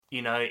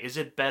is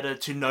it better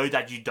to know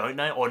that you don't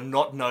know or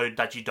not know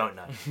that you don't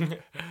know?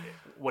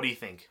 What do you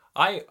think?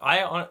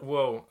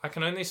 Well, I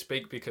can only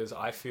speak because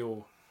I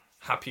feel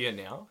happier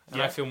now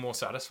and I feel more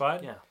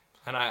satisfied. Yeah.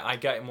 And I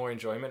get more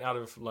enjoyment out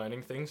of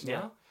learning things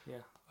now.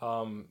 Yeah.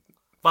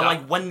 But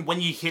like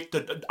when you hit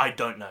the I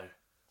don't know,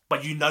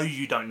 but you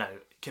don't know,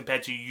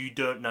 compared to you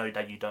don't know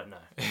that you don't know.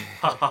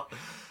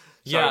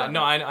 Yeah,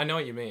 no, I know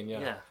what you mean,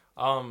 yeah.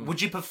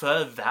 Would you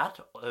prefer that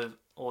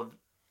or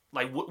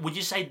like would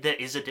you say there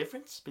is a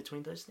difference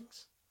between those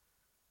things?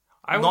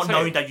 Not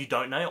knowing that you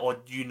don't know or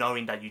you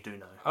knowing that you do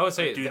know? I would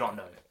say do not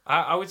know.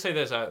 I would say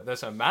there's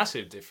a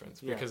massive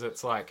difference because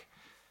it's like,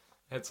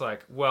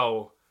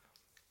 well,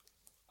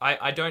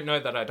 I don't know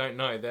that I don't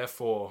know,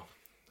 therefore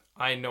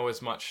I know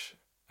as much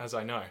as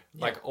I know.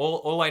 Yeah. Like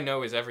all I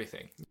know is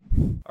everything.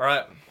 All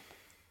right.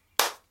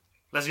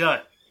 Let's go.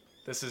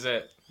 This is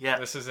it. Yeah.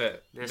 This is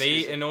it.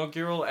 The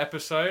inaugural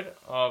episode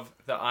of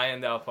the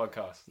I&Thou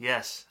podcast.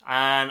 Yes.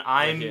 And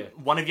I'm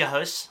one of your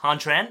hosts, Han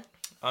Tran.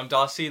 I'm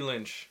Darcy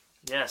Lynch.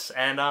 Yes.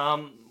 And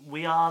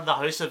we are the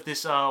hosts of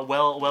this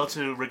well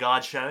to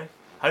regard show.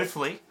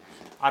 Hopefully.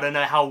 I don't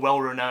know how well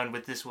renowned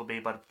with this will be,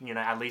 but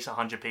at least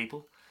 100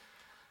 people.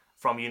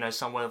 From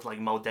somewhere like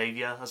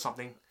Moldavia or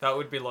something. That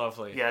would be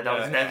lovely. Yeah,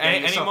 shout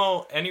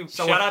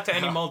out to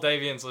any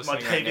Moldavians listening.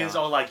 Moldavians right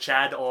now. or like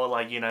Chad or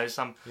like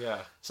some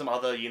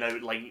other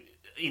like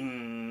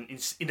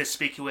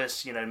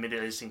inconspicuous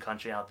Middle Eastern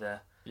country out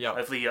there. Yeah.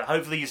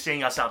 Hopefully you're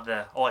seeing us out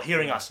there or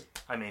hearing us.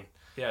 I mean.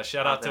 Yeah.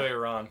 Shout out to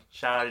Iran.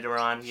 Shout out to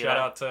Iran. Shout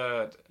out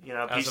to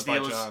peace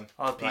deals.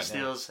 Peace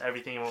deals.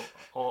 Everything.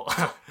 All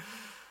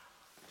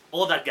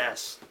that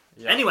gas.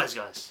 Yeah. Anyways,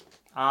 guys.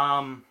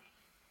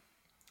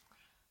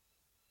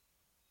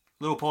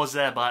 Little pause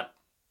there, but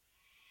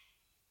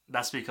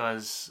that's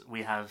because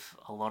we have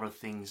a lot of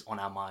things on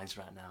our minds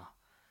right now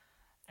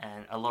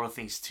and a lot of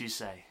things to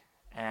say.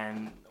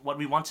 And what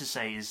we want to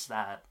say is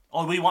that,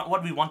 what we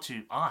want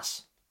to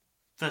ask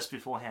first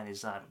beforehand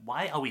is that,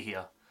 why are we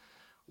here?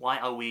 Why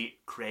are we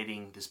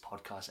creating this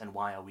podcast and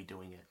why are we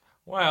doing it?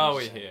 Why are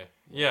we here?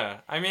 Yeah.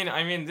 I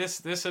mean,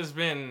 this has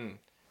been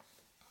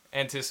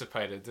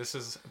anticipated. This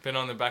has been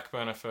on the back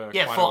burner for quite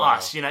a while. For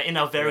us, in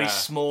a very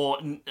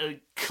small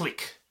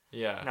clique.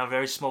 Yeah. In a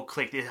very small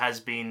clique, it has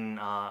been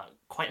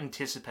quite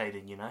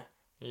anticipated,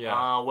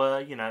 Yeah.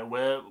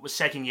 We're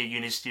second year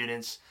uni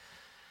students.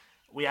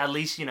 We at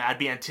least, had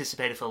been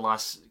anticipated for the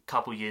last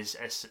couple years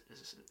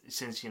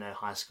since,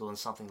 high school and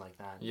something like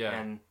that. Yeah.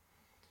 And,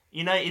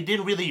 it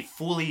didn't really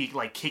fully,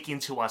 like, kick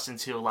into us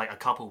until, like, a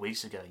couple of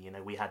weeks ago.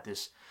 We had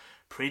this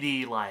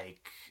pretty,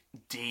 like,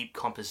 deep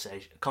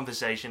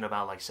conversation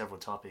about, like, several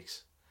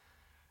topics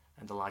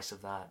and the likes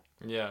of that.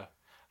 Yeah.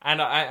 And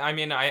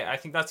I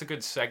think that's a good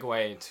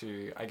segue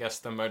to, I guess,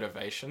 the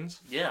motivations.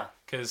 Yeah.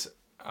 Because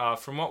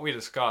from what we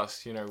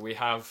discussed, we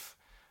have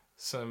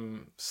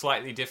some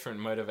slightly different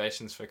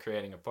motivations for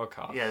creating a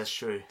podcast. Yeah, that's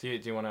true. Do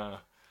you want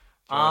to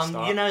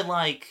start?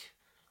 Like,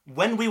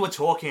 when we were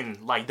talking,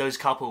 like, those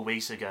couple of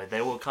weeks ago,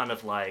 they were kind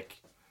of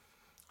like,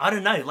 I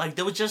don't know, like,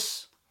 there was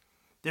just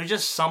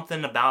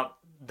something about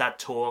that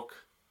talk.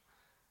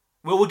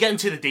 Well, we'll get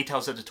into the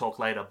details of the talk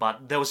later,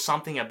 but there was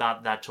something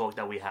about that talk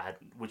that we had,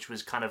 which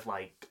was kind of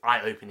like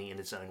eye-opening in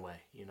its own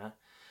way,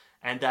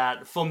 And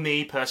that for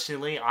me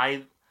personally,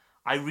 I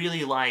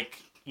really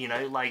like,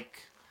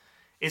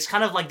 it's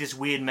kind of like this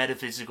weird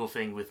metaphysical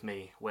thing with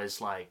me, where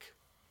it's like,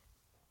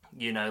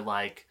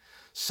 like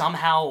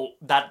somehow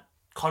that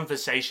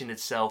conversation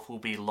itself will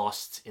be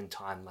lost in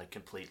time, like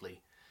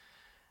completely.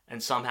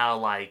 And somehow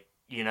like,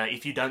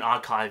 if you don't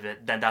archive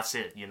it, then that's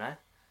it,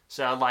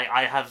 So, like,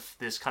 I have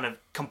this kind of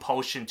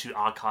compulsion to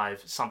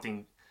archive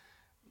something,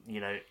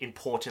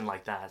 important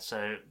like that.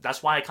 So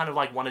that's why I kind of,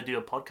 like, want to do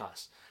a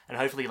podcast. And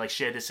hopefully, like,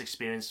 share this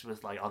experience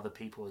with, like, other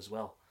people as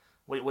well.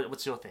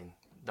 What's your thing,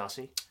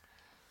 Darcy?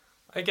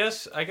 I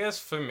guess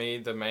for me,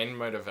 the main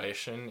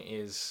motivation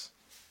is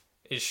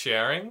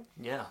sharing.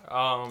 Yeah.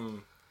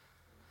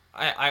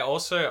 I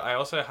also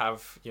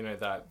have,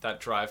 that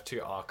drive to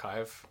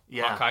archive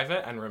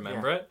it and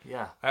remember it.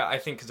 Yeah. I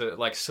think 'cause it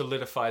like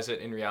solidifies it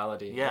in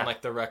reality. Yeah. And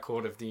like the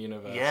record of the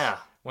universe. Yeah.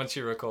 Once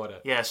you record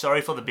it. Yeah,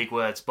 sorry for the big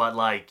words, but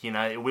like,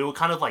 we were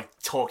kind of like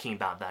talking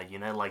about that,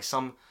 like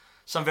some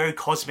very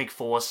cosmic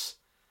force.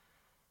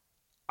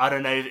 I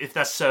don't know if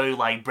that's so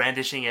like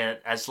brandishing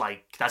it as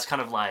like, that's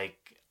kind of like,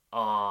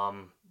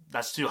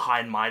 that's too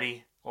high and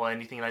mighty or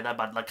anything like that.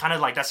 But like kind of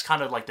like, that's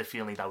kind of like the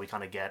feeling that we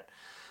kind of get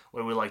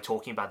when we're like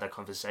talking about that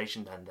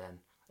conversation then.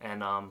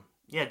 And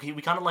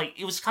we kind of like,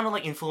 it was kind of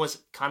like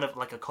influenced kind of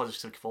like a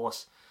cosmic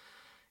force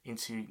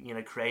into,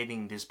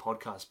 creating this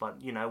podcast.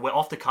 But, we're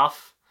off the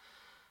cuff.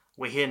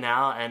 We're here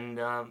now and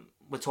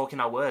we're talking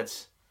our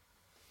words.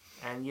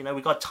 And,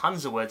 we got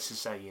tons of words to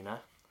say,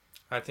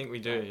 I think we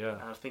do, yeah.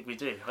 I think we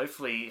do.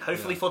 Hopefully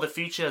for the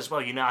future as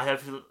well,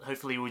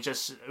 hopefully we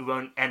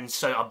won't end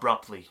so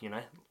abruptly,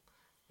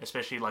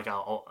 especially like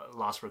our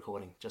last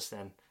recording just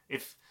then.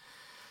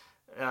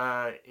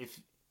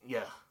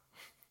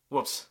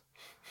 Whoops.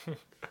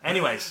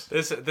 Anyways.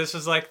 This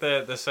is like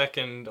the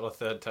second or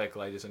third take,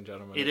 ladies and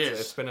gentlemen.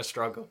 It's been a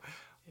struggle.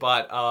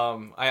 But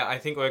I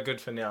think we're good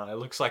for now. It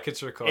looks like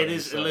it's recording. It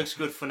is. So. It looks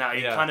good for now.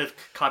 It kind of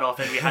cut off,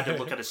 and we had to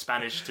look at a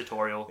Spanish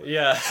tutorial.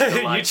 Yeah,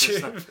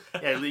 YouTube.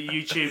 Yeah,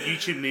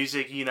 YouTube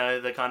music. You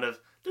know, the kind of.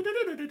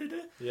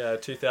 Yeah,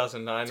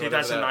 2009.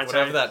 2009.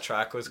 Whatever that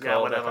track was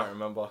called. Whatever. I can't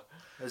remember.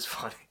 It's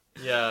funny.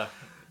 Yeah.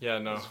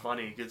 No. It's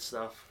funny. Good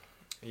stuff.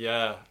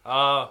 Yeah.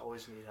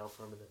 Always need help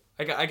from it.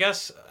 I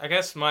guess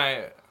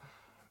my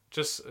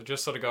just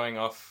sort of going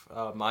off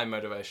my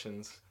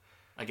motivations.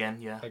 Again.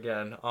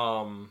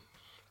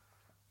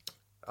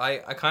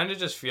 I kind of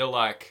just feel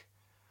like,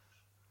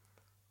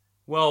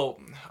 well,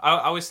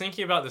 I was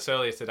thinking about this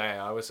earlier today.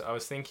 I was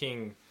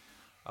thinking,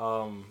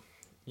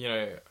 you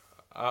know,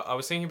 I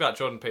was thinking about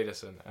Jordan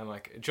Peterson, and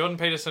like Jordan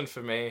Peterson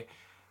for me,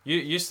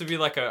 used to be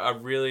like a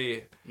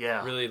really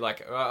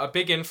like a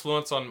big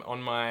influence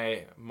on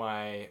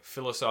my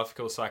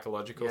philosophical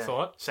psychological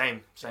thought.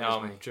 Same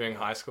as me. During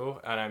high school,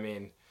 and I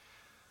mean,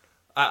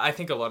 I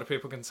think a lot of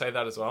people can say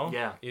that as well.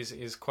 Yeah,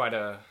 is quite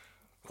a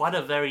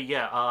very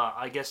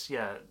I guess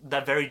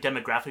that very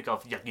demographic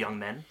of young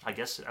men. I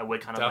guess we're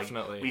kind of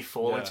definitely like we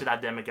fall into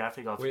that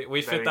demographic of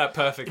we fit that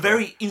perfectly.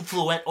 Very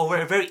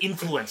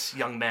influenced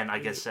young men. I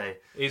guess say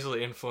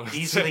easily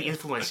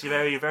influenced.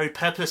 Very very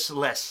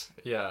purposeless.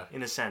 Yeah,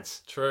 in a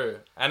sense. True,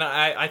 and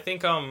I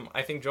think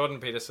Jordan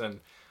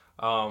Peterson,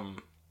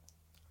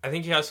 I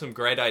think he has some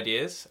great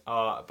ideas,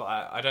 but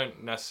I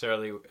don't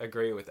necessarily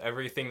agree with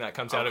everything that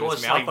comes out of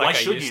his mouth. Why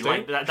should you?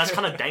 Like that's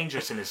kind of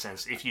dangerous in a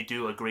sense. If you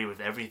do agree with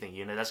everything,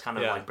 you know, that's kind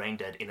of like brain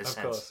dead in a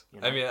sense. Course.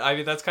 You know? I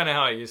mean that's kind of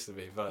how it used to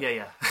be. But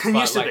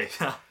used to be.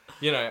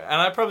 You know,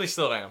 and I probably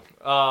still am.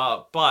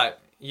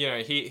 But you know,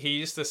 he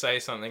used to say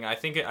something. I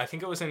think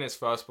it was in his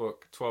first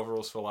book, 12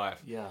 Rules for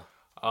Life. Yeah.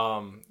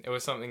 It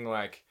was something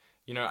like,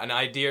 you know, an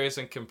idea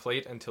isn't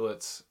complete until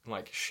it's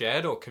like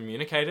shared or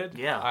communicated.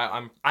 Yeah,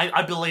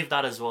 I believe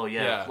that as well.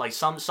 Yeah, like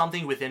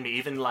something within me,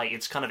 even like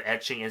it's kind of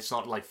etching. It's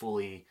not like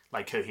fully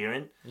like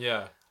coherent.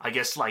 Yeah, I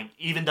guess like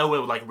even though we're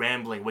like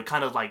rambling, we're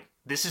kind of like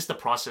this is the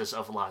process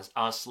of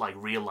us like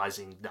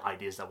realizing the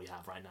ideas that we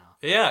have right now.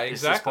 Yeah,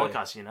 exactly. This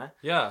podcast, you know.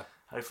 Yeah.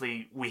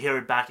 Hopefully we hear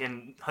it back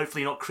and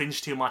hopefully not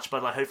cringe too much,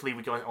 but like hopefully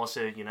we go and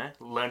also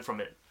learn from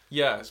it.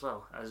 Yeah. As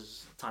well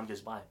as time goes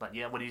by. But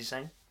yeah, what are you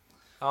saying?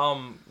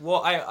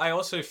 Well, I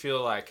also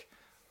feel like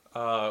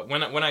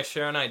when I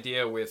share an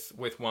idea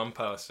with one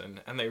person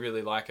and they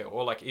really like it,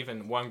 or like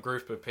even one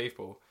group of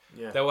people,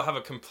 they will have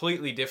a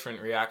completely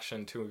different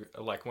reaction to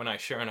like when I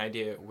share an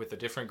idea with a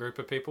different group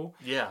of people.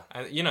 Yeah.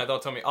 And you know, they'll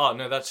tell me, "Oh,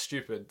 no, that's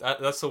stupid.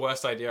 That's the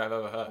worst idea I've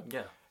ever heard."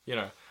 Yeah. You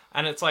know,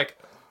 and it's like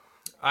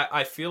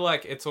I feel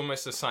like it's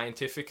almost a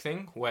scientific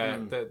thing where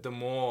the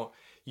more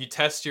you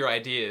test your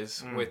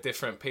ideas with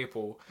different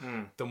people,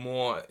 the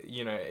more,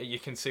 you know, you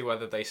can see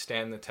whether they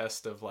stand the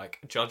test of like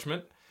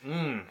judgment.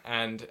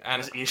 And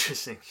that's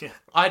interesting. Yeah.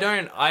 I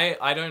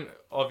don't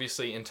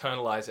obviously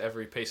internalize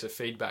every piece of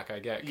feedback I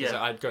get because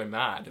I'd go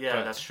mad.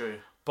 Yeah, that's true.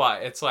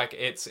 But it's like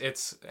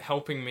it's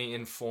helping me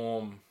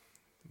inform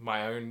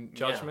my own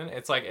judgment.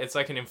 It's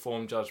like an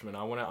informed judgment.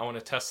 I want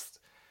to test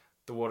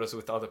the waters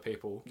with other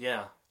people.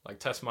 Yeah. Like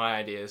test my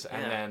ideas,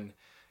 and then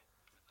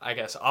I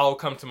guess I'll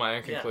come to my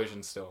own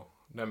conclusion still,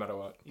 no matter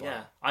what. But.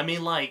 Yeah, I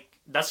mean, like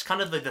that's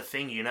kind of the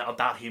thing, you know,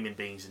 about human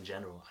beings in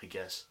general. I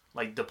guess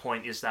like the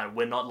point is that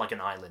we're not like an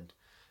island,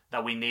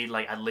 that we need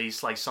like at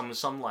least like some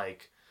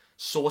like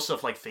source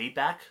of like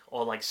feedback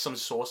or like some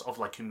source of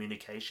like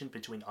communication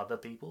between other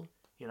people.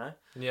 You know.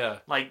 Yeah.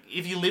 Like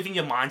if you live in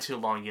your mind too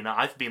long, you know,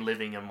 I've been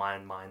living in my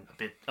mind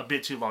a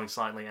bit too long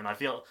slightly, and I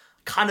feel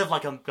kind of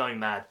like I'm going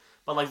mad.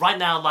 But like right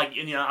now, like,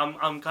 you know,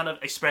 I'm kind of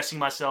expressing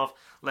myself,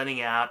 letting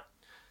it out,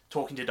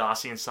 talking to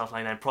Darcy and stuff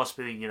like that, and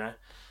possibly, you know,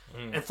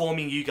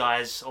 informing you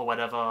guys or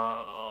whatever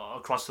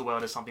across the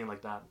world or something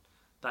like that.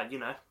 That, you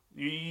know,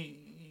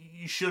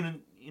 you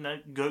shouldn't, you know,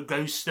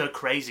 go stir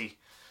crazy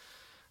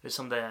with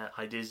some of the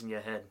ideas in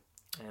your head.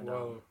 And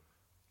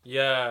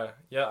yeah.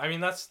 I mean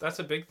that's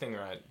a big thing,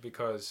 right?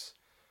 Because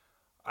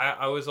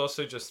I was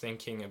also just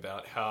thinking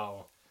about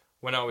how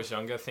when I was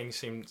younger, things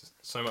seemed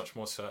so much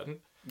more certain.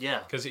 Yeah,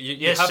 because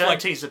you have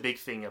certainty is a big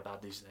thing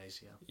about these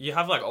days. Yeah, you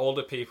have like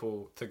older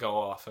people to go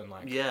off and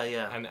like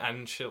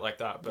and shit like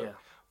that.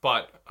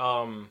 But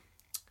I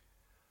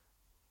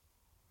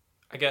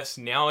guess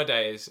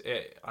nowadays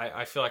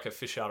I feel like a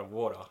fish out of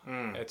water.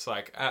 It's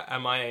like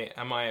am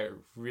I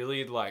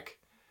really like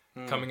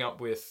coming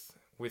up with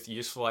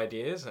useful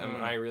ideas?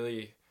 Am I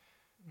really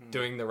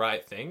doing the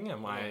right thing?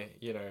 Am I,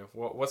 you know,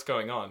 what's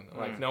going on?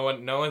 Like no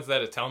one's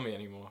there to tell me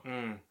anymore.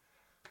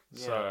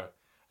 So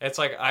it's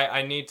like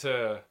I need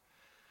to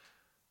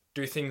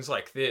do things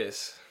like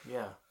this.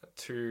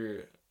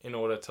 In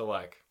order to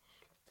like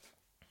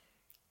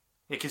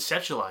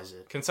conceptualize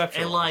it.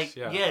 And like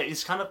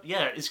it's kind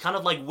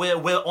of like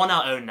we're on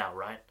our own now,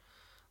 right?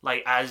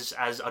 Like as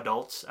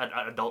adults,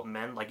 adult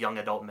men, like young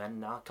adult men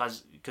now,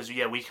 because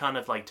we kind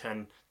of like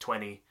turned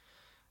 20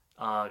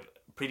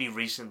 pretty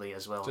recently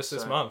as well.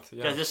 This month.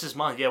 Yeah, just this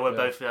month. Yeah,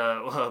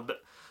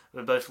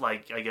 we're both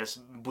like, I guess,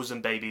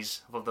 bosom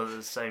babies of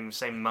the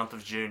same month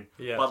of June.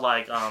 Yeah. But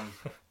like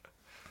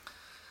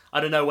I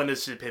don't know when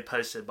this is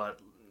posted, but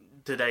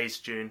today's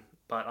June,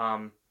 but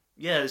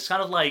yeah, it's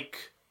kind of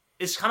like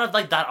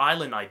that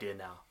island idea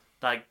now.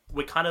 Like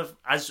we're kind of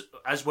as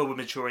we're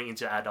maturing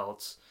into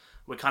adults,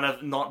 we're kind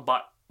of not,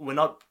 but we're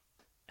not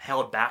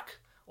held back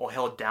or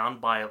held down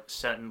by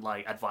certain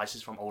like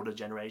advices from older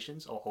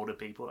generations or older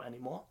people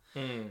anymore,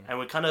 and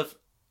we're kind of,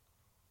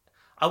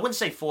 I wouldn't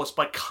say forced,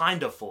 but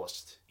kind of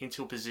forced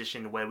into a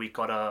position where we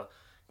gotta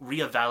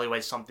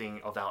reevaluate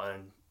something of our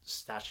own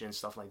stature and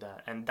stuff like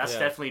that. And that's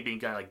definitely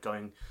been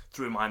going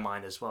through my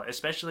mind as well.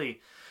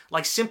 Especially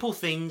like simple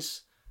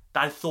things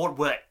that I thought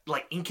were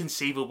like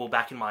inconceivable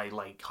back in my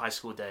like high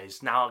school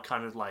days. Now are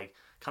kind of like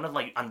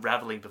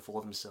unraveling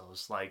before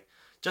themselves. Like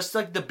just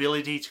like the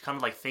ability to kind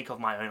of like think of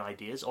my own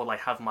ideas or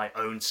like have my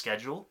own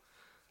schedule.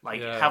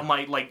 Like have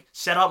my like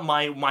set up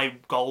my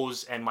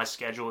goals and my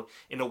schedule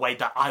in a way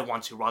that I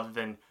want to, rather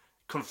than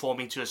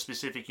conforming to a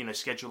specific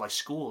schedule like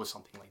school or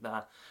something like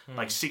that.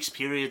 Like 6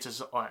 periods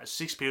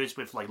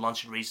with like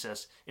lunch and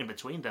recess in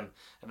between them,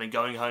 and then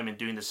going home and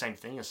doing the same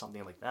thing or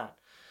something like that.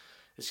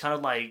 It's kind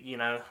of like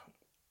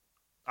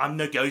I'm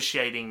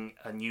negotiating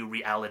a new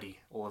reality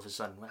all of a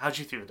sudden. How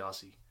do you feel,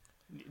 Darcy?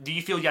 Do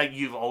you feel like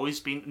you've always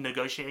been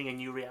negotiating a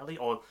new reality,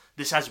 or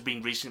this has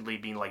been recently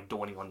been like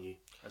dawning on you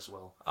as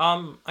well?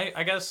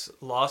 I guess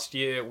last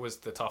year was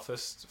the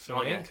toughest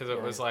for me, because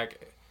it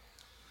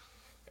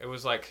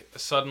was like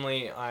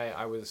suddenly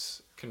I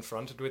was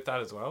confronted with that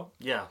as well.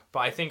 Yeah. But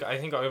I think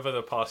over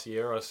the past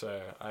year or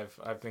so,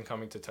 I've been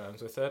coming to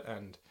terms with it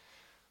and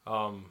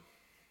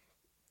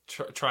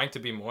trying to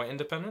be more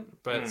independent.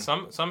 But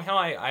somehow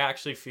I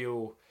actually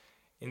feel,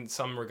 in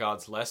some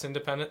regards, less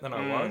independent than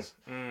I was,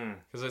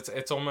 because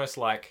it's almost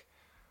like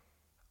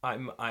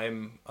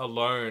I'm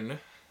alone,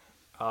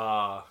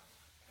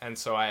 and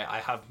so I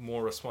have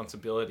more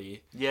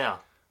responsibility. Yeah.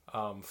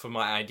 For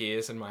my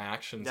ideas and my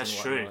actions. That's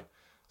and whatnot. True.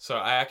 So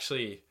I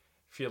actually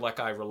feel like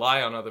I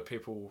rely on other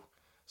people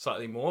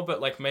slightly more, but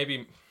like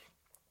maybe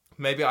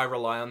I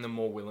rely on them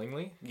more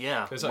willingly.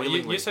 Yeah. Because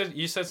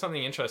you said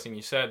something interesting.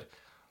 You said,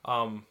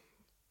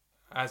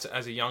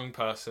 as a young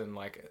person,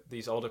 like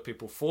these older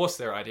people force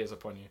their ideas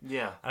upon you.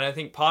 Yeah. And I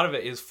think part of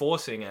it is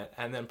forcing it,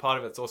 and then part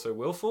of it's also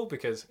willful,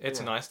 because it's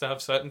nice to have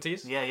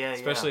certainties. Yeah.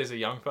 Especially as a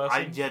young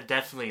person.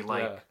 Definitely.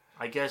 Like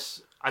I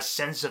guess a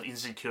sense of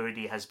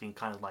insecurity has been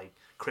kind of like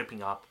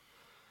creeping up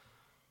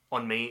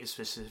on me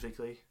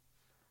specifically.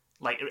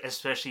 Like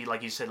especially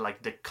like you said,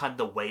 like the kind of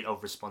the weight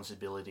of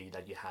responsibility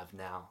that you have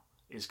now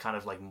is kind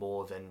of like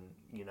more than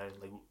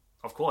like,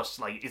 of course,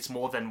 like it's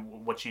more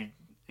than what you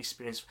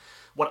experienced,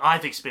 what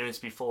I've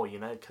experienced before,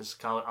 because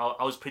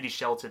I was pretty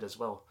sheltered as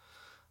well,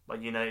 but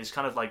it's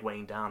kind of like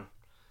weighing down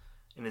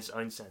in its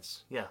own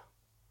sense. Yeah,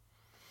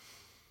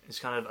 it's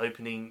kind of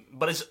opening,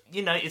 but it's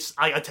it's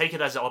I take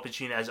it as an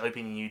opportunity, as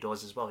opening new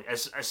doors as well,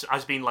 as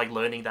I've been like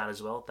learning that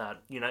as well,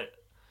 that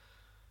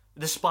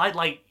despite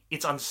like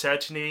its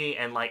uncertainty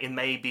and like it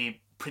may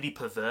be pretty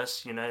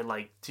perverse,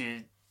 like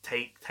to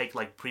take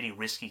like pretty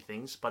risky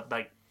things, but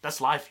like that's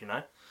life,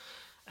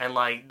 and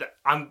like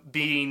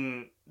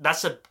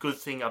that's a good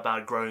thing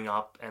about growing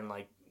up and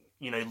like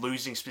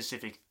losing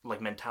specific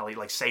like mentality,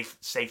 like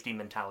safety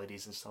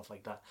mentalities and stuff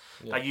like that.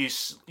 Yeah. Like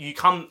you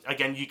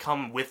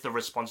come with the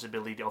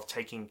responsibility of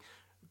taking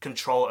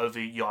control over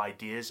your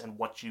ideas and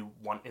what you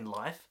want in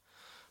life,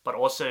 but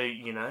also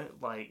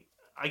like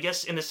I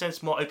guess in a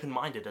sense more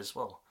open-minded as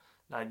well.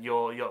 That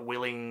you're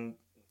willing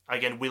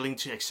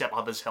to accept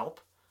others' help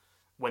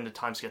when the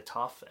times get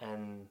tough,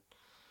 and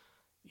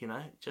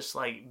just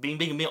like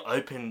being more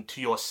open to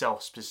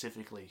yourself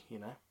specifically.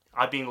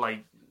 I've been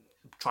like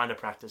trying to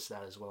practice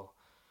that as well.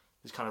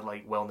 It's kind of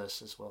like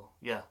wellness as well.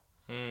 Yeah.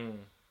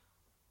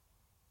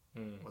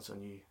 What's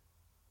on you?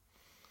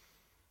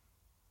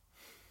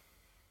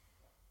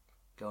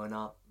 Going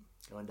up,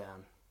 going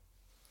down.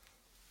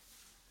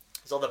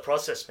 It's all the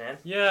process, man.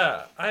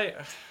 Yeah,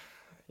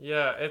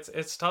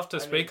 it's tough to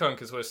speak on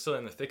because we're still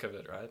in the thick of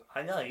it, right?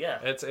 I know, yeah.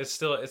 It's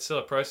still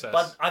a process.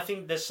 But I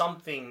think there's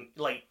something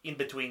like in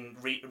between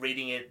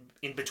reading it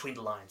in between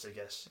the lines, I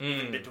guess,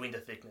 in between the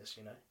thickness.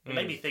 It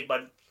may be thick,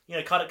 but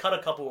cut a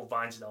couple of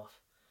vines off.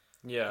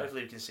 Yeah.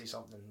 Hopefully we can see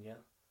something. Yeah,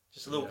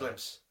 just a little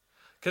glimpse.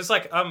 Because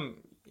like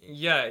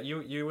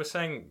you were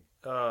saying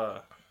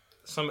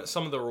some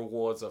of the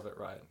rewards of it,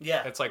 right?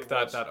 Yeah. It's like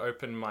that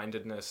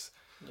open-mindedness.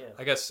 Yeah.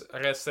 I guess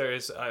there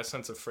is a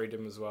sense of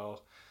freedom as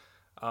well.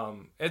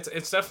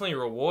 It's definitely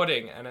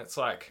rewarding, and it's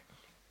like,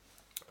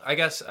 I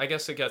guess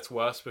it gets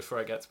worse before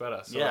it gets better.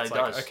 So it's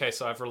like, does. Okay,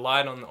 so I've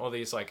relied on all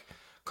these like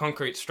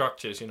concrete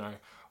structures,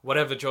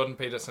 whatever Jordan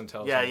Peterson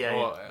tells me.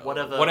 Or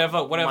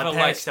whatever my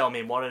parents tell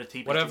me,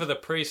 whatever the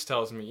priest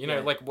tells me,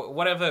 like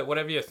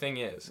whatever your thing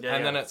is.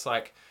 Then it's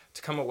like,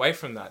 to come away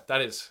from that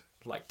is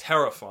like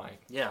terrifying.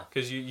 Yeah.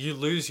 Because you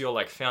lose your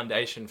like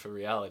foundation for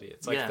reality.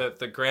 It's like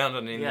the ground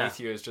underneath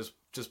you is just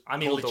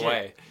pulled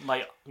away.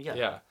 Like,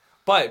 yeah.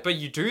 But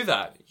you do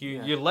that.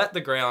 You let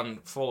the ground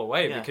fall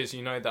away because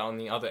you know that on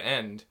the other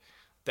end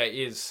there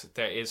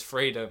is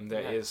freedom,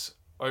 there is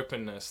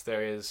openness,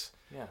 there is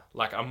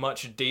like a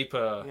much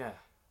deeper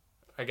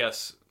I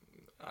guess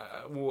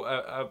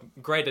a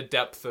greater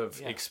depth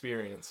of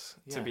experience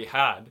to be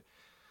had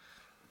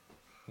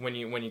when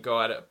you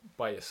go at it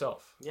by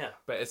yourself. Yeah.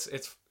 But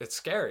it's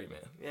scary,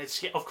 man.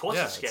 Of course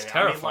it's scary. It's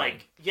terrifying.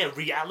 I mean,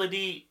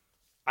 reality,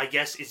 I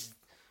guess,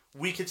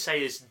 we could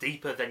say is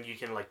deeper than you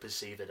can, like,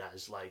 perceive it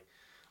as. Like,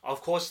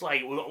 of course,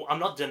 like, I'm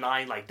not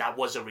denying, like, that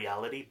was a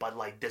reality, but,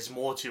 like, there's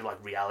more to,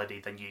 like, reality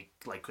than you,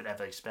 like, could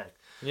ever expect.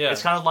 Yeah.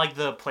 It's kind of like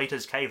the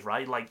Plato's cave,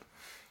 right? Like,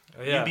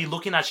 you'd be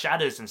looking at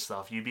shadows and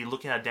stuff. You'd be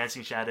looking at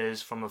dancing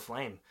shadows from a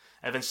flame.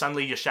 And then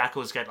suddenly your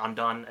shackles get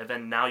undone, and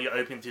then now you're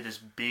open to this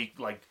big,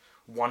 like,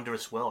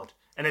 wondrous world.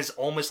 And it's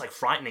almost, like,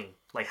 frightening,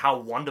 like, how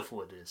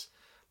wonderful it is.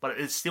 But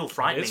it's still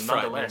frightening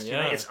nonetheless. You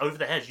know, it's over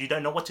the edge. You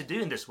don't know what to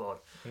do in this world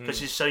because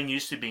you're so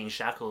used to being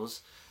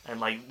shackles and,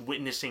 like,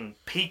 witnessing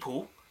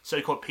people,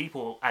 so-called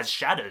people, as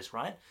shadows,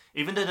 right?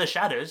 Even though they're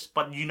shadows,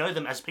 but you know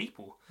them as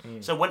people.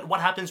 So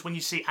what happens when you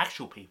see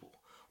actual people?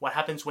 What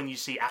happens when you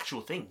see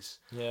actual things?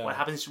 Yeah. What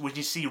happens when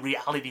you see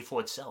reality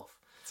for itself?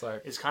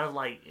 It's kind of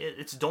like,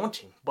 it's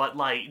daunting. But,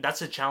 like,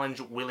 that's a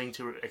challenge willing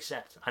to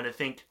accept. And I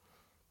think,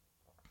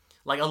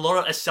 like, a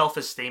lot of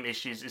self-esteem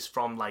issues is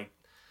from, like,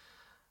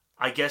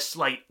 I guess,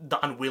 like, the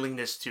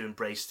unwillingness to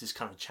embrace these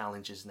kind of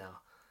challenges now.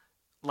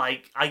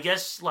 Like, I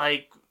guess,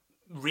 like,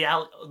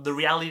 the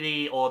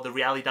reality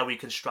that we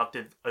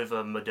constructed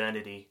over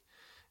modernity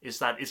is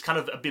that it's kind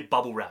of a bit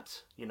bubble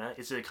wrapped, you know?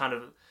 It's a kind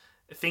of,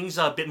 things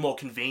are a bit more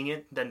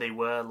convenient than they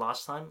were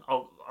last time.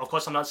 Oh, of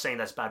course, I'm not saying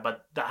that's bad,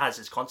 but that has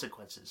its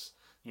consequences,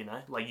 you know?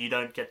 Like, you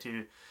don't get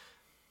to,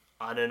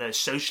 I don't know,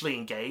 socially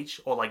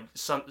engage or, like,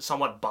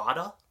 somewhat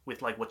barter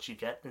with, like, what you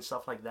get and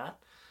stuff like that.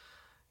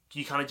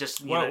 You kind of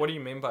just... What do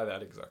you mean by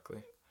that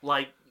exactly?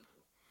 Like,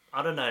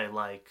 I don't know,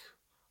 like,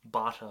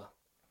 barter.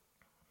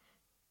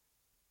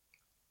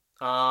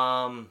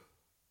 I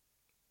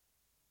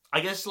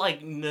guess,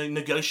 like,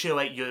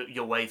 negotiate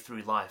your way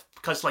through life.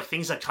 Because, like,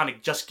 things are kind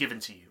of just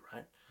given to you,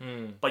 right?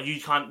 But you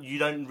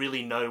don't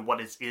really know what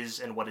it is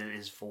and what it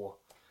is for.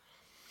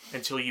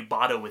 Until you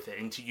barter with it.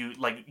 Until you,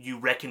 like, you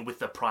reckon with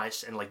the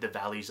price and, like, the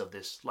values of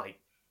this, like,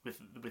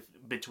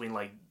 between,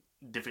 like,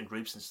 different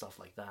groups and stuff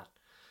like that.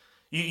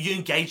 You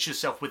engage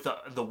yourself with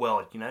the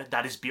world, you know,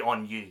 that is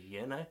beyond you,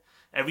 you know?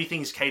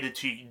 Everything's catered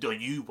to the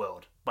you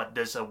world, but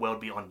there's a world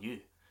beyond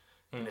you,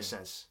 in a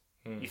sense.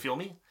 You feel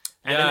me?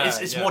 And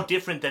it's more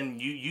different than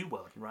you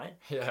world, right?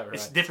 Yeah, right.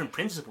 It's different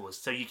principles,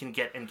 so you can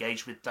get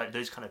engaged with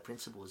those kind of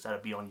principles that are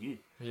beyond you.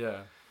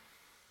 Yeah.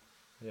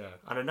 Yeah.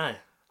 I don't know.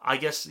 I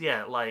guess,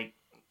 like,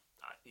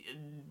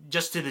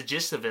 just to the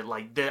gist of it,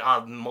 like, there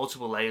are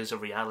multiple layers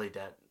of reality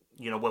that,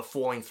 you know, we're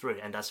falling through,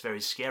 and that's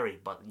very scary.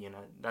 But, you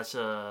know, that's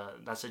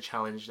a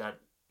challenge that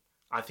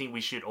I think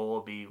we should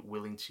all be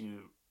willing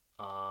to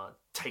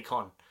take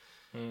on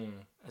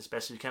as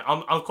best as we can.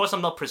 Of course,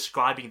 I'm not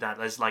prescribing that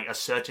as, like, a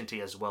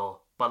certainty as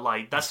well. But,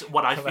 like, that's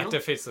what I feel. That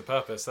defeats the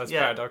purpose. That's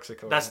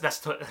paradoxical. That's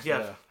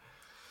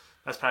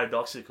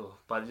paradoxical.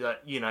 But,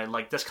 you know,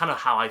 like, that's kind of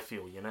how I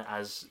feel, you know,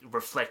 as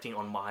reflecting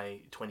on my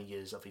 20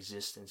 years of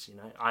existence, you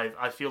know.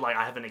 I feel like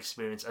I haven't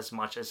experienced as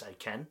much as I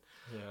can.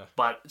 Yeah.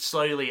 But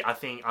slowly, I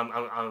think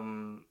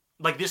I'm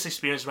like, this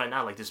experience right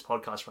now, like this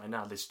podcast right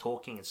now, this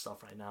talking and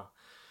stuff right now.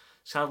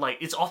 It's kind of like,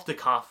 it's off the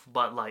cuff,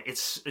 but, like,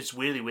 it's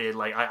really weird.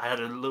 Like, I had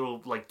a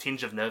little, like,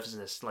 tinge of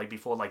nervousness, like,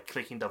 before, like,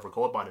 clicking the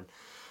record button.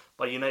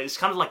 But, you know, it's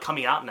kind of like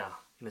coming out now,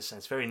 in a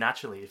sense, very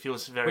naturally. It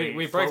feels very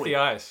We broke the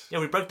ice. Yeah,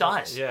 we broke the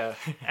ice. Yeah.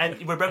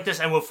 And we broke this,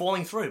 and we're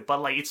falling through.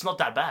 But, like, it's not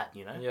that bad,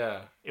 you know?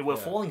 Yeah. We're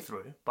falling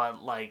through,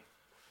 but, like,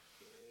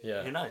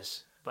 yeah, who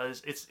knows? But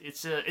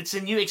it's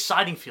a new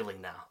exciting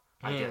feeling now,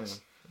 I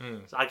guess.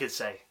 So I could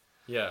say.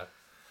 Yeah.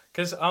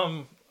 Because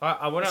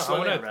I want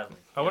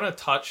to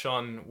touch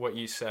on what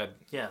you said.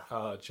 Yeah.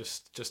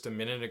 Just a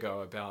minute ago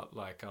about,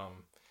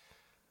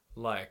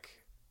 like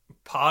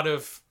part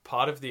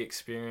of the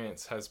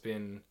experience has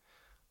been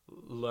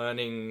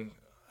learning,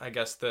 I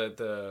guess,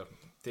 the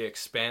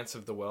expanse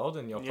of the world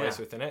and your place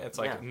within it. It's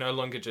like no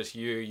longer just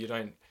you. You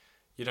don't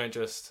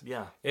just...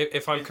 Yeah.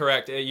 If I'm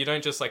correct, you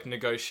don't just, like,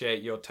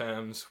 negotiate your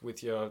terms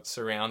with your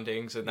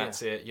surroundings and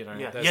that's it, you know.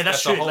 Yeah,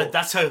 that's true.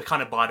 That's her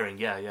kind of bartering,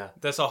 yeah.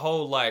 There's a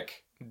whole,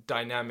 like,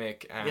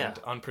 dynamic and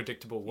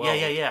unpredictable world.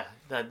 Yeah.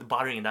 The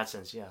bartering in that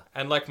sense, yeah.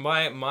 And, like,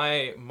 my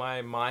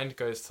mind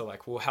goes to,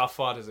 like, well, how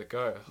far does it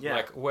go? Yeah.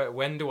 Like,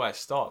 when do I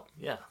stop?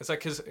 Yeah. It's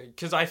like,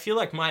 because I feel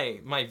like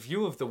my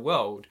view of the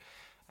world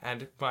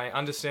and my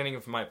understanding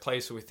of my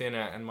place within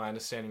it and my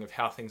understanding of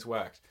how things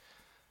work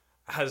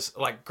has,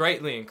 like,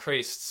 greatly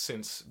increased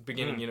since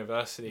beginning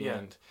university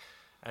and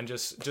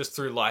just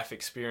through life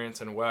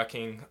experience and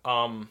working.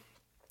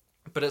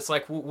 But it's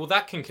like, well,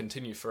 that can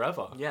continue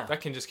forever. Yeah. That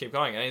can just keep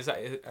going.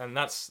 And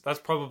that's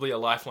probably a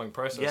lifelong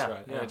process,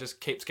 right? Yeah. And it just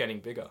keeps getting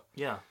bigger.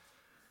 Yeah.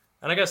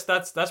 And I guess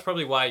that's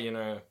probably why, you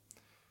know,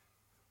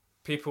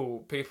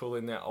 people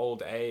in their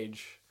old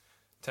age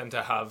tend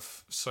to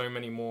have so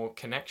many more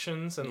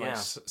connections and like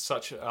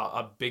such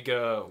a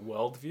bigger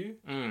worldview.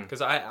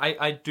 Because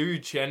I do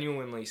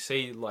genuinely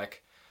see,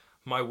 like,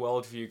 my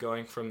worldview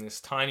going from this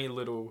tiny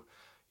little,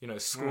 you know,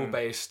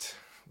 school-based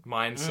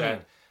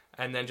mindset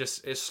and then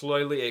just is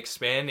slowly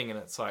expanding, and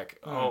it's like,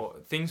 oh,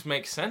 things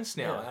make sense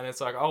now, and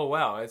it's like, oh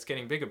wow, it's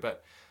getting bigger,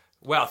 but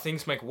wow,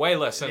 things make way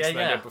less sense than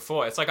they did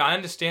before. It's like I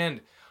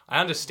understand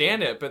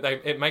it, but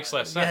it makes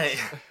less sense.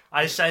 Yeah,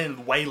 I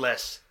understand way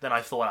less than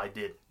I thought I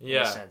did. In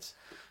a sense.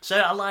 So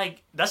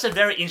that's a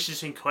very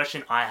interesting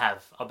question I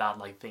have about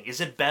like things.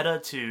 Is it better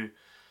to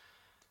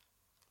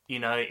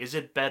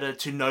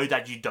know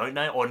that you don't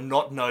know or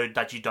not know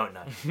that you don't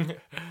know?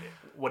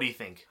 What do you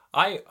think?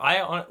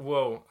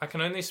 Well, I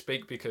can only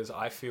speak because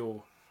I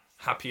feel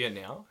happier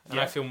now, and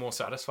I feel more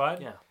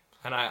satisfied. Yeah.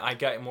 And I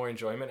get more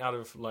enjoyment out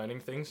of learning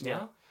things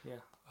now.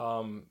 Yeah.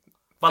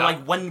 But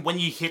like when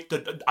you hit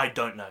the I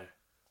don't know,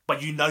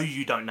 but you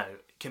don't know,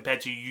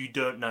 compared to you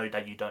don't know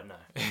that you don't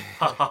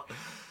know.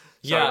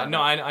 Yeah,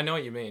 no, I know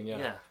what you mean.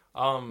 Yeah.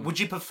 Would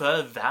you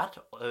prefer that,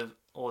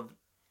 or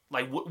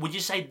like would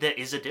you say there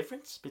is a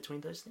difference between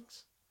those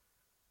things?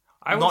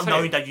 Not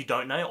knowing that you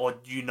don't know, or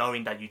you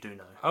knowing that you do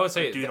know. I would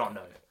say do not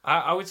know.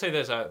 I would say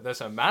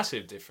there's a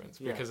massive difference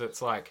because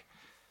it's like,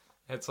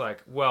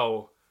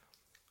 well,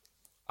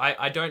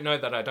 I don't know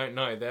that I don't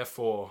know,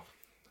 therefore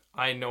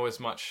I know as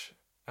much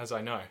as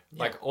I know.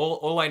 Yeah. Like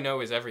all I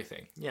know is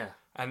everything. Yeah.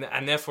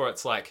 And therefore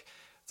it's like,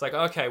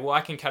 okay, well,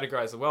 I can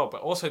categorize the world,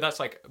 but also that's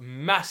like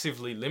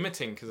massively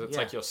limiting because it's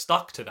like you're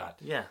stuck to that.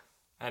 Yeah.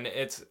 And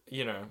it's,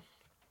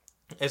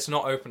 it's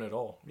not open at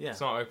all. Yeah.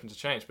 It's not open to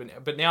change.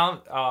 But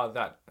now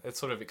that it's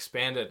sort of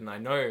expanded and I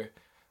know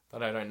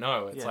that I don't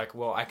know, it's like,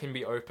 well, I can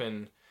be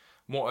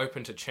more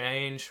open to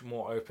change,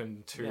 more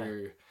open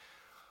to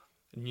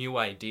new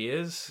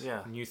ideas,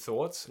 new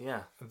thoughts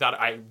that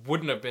I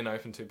wouldn't have been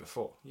open to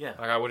before. Yeah.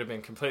 Like I would have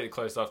been completely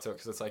closed off to it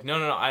because it's like,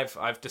 no,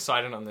 I've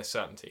decided on this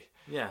certainty.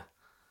 Yeah.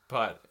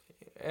 But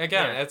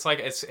again, it's like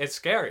it's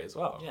scary as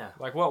well. Yeah.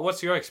 Like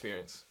what's your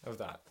experience of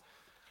that?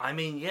 I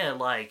mean,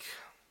 like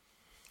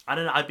I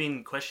don't know. I've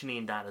been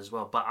questioning that as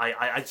well, but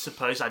I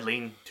suppose I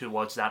lean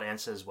towards that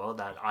answer as well.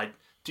 That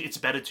it's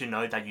better to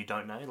know that you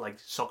don't know, like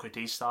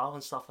Socrates style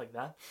and stuff like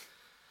that.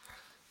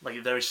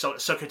 Like very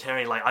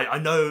Socratean. Like I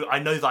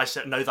know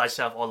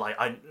thyself, or like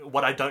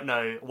what I don't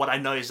know. What I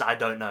know is that I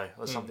don't know,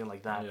 or something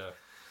like that. Yeah.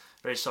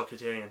 Very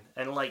Socratean,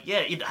 and like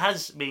it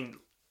has been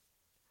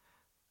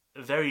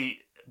very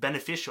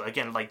beneficial.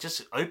 Again, like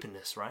just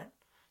openness, right?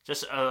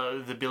 Just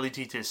the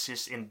ability to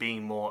assist in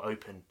being more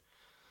open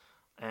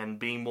and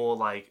being more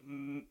like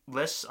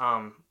less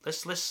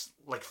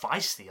like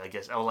feisty, I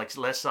guess, or like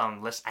less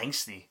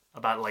angsty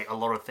about like a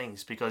lot of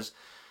things because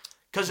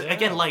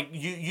again, like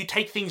you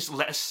take things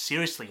less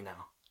seriously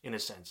now in a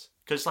sense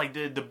because like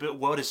the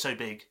world is so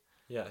big.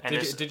 Yeah.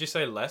 Did you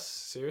say less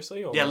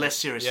seriously or less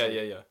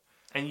seriously? Yeah.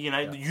 And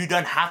you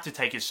don't have to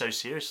take it so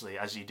seriously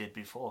as you did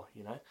before.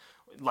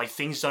 Like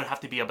things don't have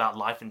to be about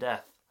life and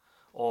death,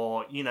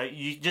 or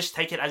you just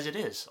take it as it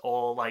is,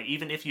 or like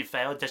even if you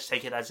fail, just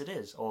take it as it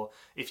is, or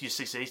if you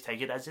succeed,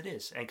 take it as it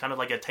is, and kind of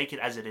like a take it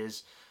as it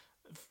is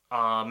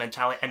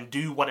mentality, and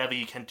do whatever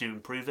you can to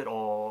improve it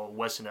or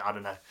worsen it. I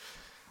don't know,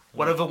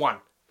 whatever one.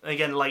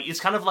 Again, like it's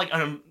kind of like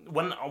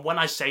when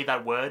I say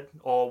that word,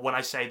 or when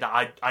I say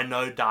that I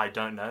know that I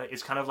don't know,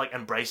 it's kind of like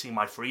embracing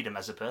my freedom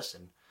as a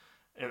person,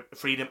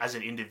 freedom as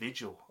an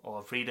individual,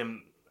 or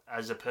freedom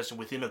as a person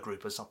within a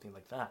group or something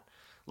like that.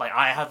 Like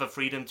I have a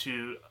freedom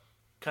to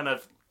kind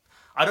of,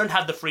 I don't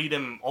have the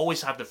freedom,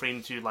 always have the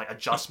freedom to like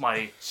adjust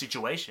my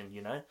situation,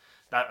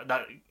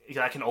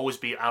 that can always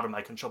be out of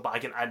my control, but I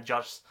can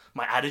adjust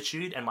my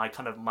attitude and my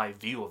kind of my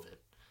view of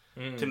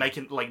it to make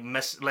it like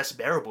less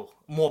bearable,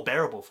 more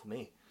bearable for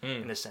me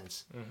in a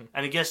sense. Mm-hmm.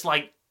 And I guess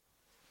like,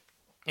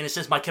 in a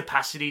sense, my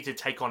capacity to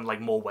take on like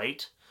more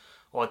weight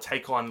or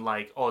take on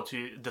like, or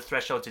to the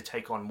threshold to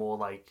take on more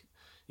like,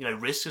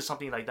 risk or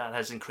something like that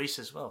has increased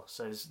as well.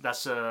 So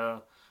that's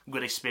a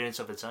good experience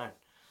of its own.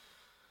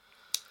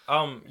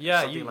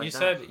 You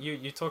said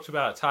you talked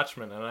about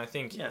attachment, and I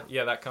think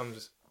that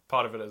comes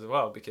part of it as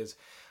well, because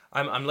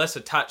I'm less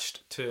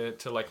attached to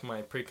like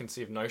my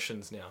preconceived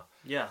notions now.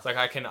 Yeah. It's like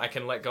I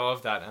can let go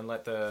of that and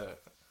let the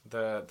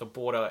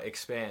border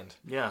expand.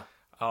 Yeah.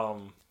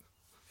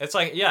 It's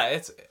like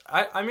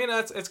I mean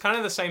it's kind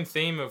of the same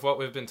theme of what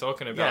we've been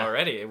talking about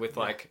already with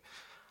like,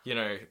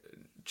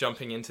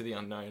 jumping into the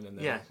unknown and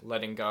then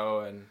letting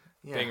go and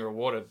being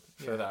rewarded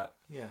for that.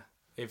 Yeah.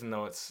 Even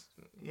though it's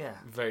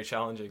very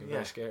challenging and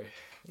very scary.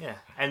 Yeah.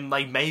 And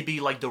like maybe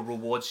like the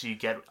rewards you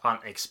get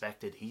aren't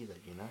expected either,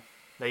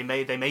 They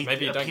may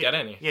maybe you don't get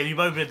any. Yeah, you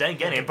maybe don't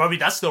get any, and probably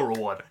that's the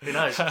reward. Who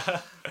knows?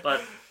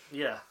 But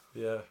yeah.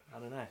 I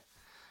don't know.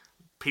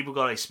 People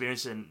got to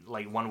experience it in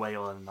like one way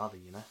or another,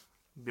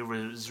 Be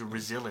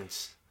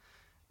resilience,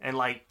 and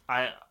like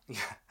I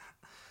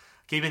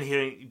keep on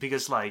hearing,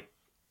 because like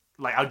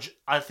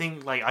I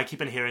think like I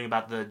keep on hearing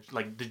about the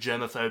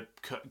germaphobe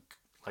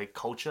like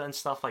culture and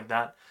stuff like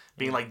that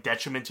being like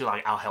detriment to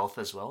like our health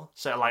as well.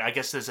 So like I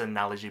guess there's an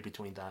analogy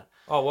between that.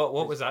 Oh,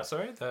 what was that?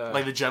 Sorry,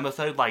 like the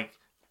germaphobe, like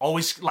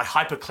always like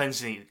hyper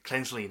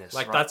cleanliness.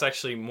 Like right? That's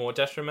actually more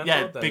detrimental.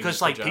 Yeah,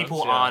 because like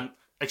people aren't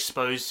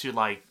exposed to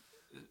like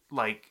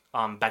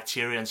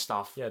bacteria and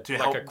stuff to like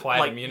help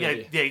acquire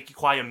immunity. Yeah,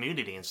 acquire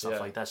immunity and stuff Yeah.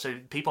 like that. So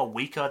people are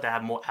weaker, they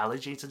have more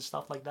allergies and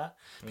stuff like that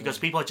because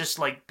people are just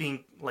like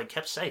being like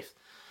kept safe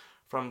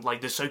from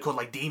like the so-called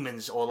like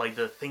demons or like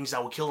the things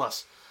that will kill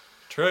us.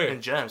 True.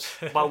 And germs.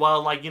 But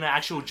while like,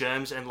 actual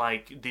germs and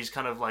like these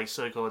kind of like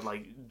so-called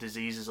like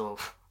diseases or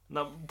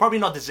no, probably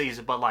not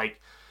diseases, but like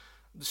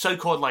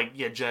so-called like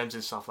germs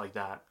and stuff like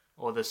that,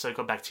 or the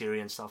so-called bacteria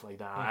and stuff like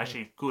that are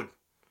actually good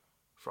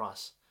for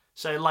us.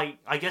 So like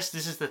I guess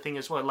this is the thing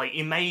as well. Like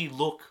it may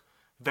look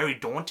very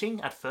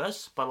daunting at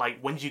first, but like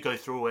when you go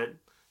through it,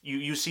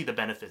 you see the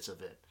benefits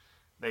of it.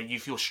 That you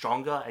feel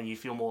stronger and you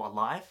feel more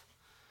alive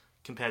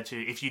compared to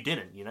if you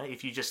didn't,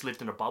 if you just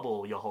lived in a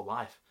bubble your whole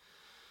life.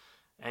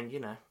 And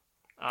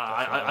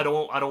I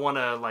don't want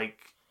to like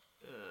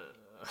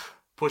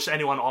push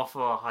anyone off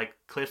a high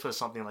cliff or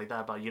something like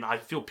that, but I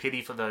feel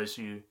pity for those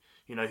who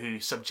who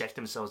subject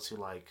themselves to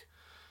like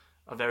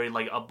a very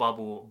like a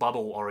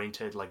bubble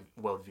oriented like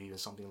worldview or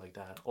something like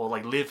that, or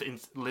like live in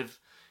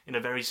a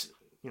very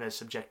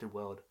subjective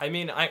world. I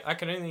mean, I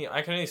can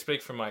only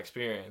speak from my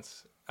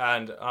experience,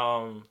 and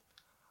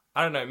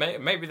I don't know.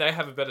 Maybe they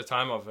have a better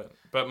time of it,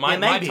 but my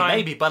time,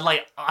 maybe. But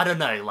like, I don't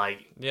know.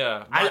 Like,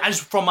 as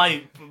from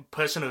my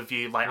personal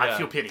view, like, I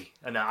feel pity,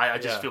 and I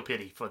just feel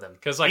pity for them,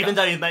 because like, even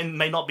though it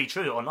may not be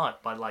true or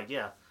not, but like,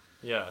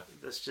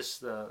 that's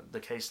just the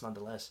case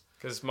nonetheless.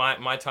 Because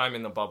my time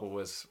in the bubble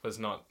was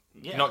not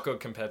good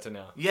compared to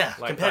now. Yeah,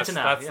 like, compared to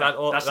now.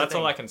 That's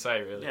all I can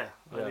say, really.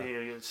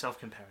 Yeah. Self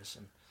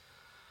comparison.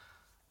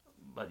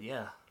 But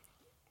yeah,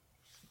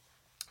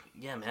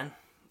 man.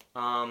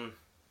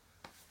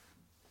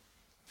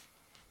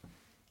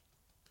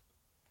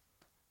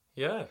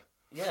 Yeah.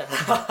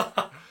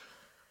 I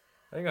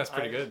think that's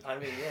pretty good. I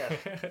mean,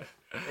 it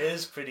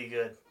is pretty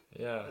good.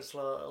 Yeah. There's a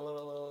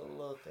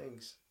lot of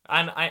things.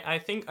 And I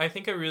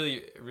think a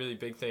really, really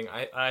big thing,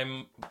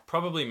 I'm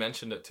probably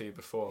mentioned it to you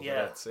before,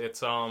 but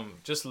it's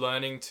just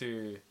learning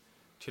to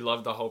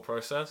love the whole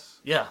process.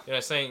 Yeah.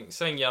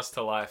 Saying yes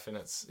to life in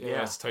its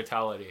its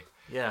totality.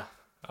 Yeah.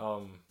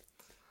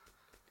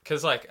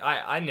 Because like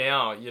I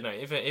now,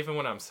 even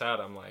when I'm sad,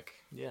 I'm like,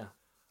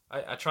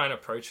 I try and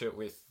approach it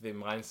with the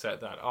mindset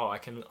that I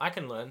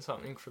can learn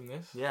something from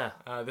this. Yeah.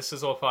 This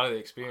is all part of the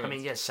experience. I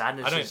mean,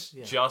 sadness. I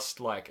don't just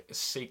like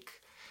seek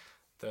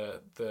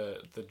the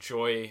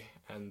joy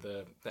and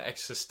the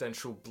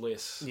existential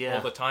bliss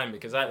all the time,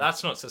 because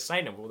that's not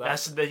sustainable.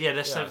 That's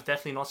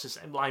definitely not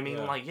sustainable. I mean,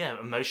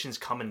 emotions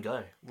come and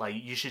go. Like,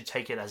 you should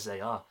take it as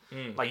they are.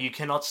 Like, you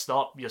cannot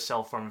stop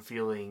yourself from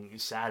feeling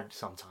sad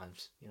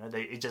sometimes.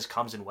 It just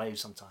comes in waves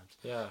sometimes.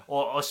 Yeah.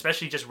 Or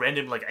especially just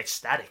random, like,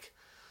 ecstatic.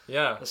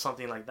 Yeah. Or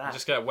something like that. You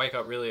just wake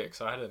up really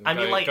excited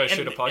and go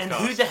shoot a podcast. And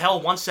who the hell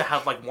wants to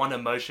have like one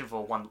emotion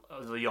for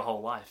your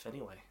whole life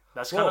anyway?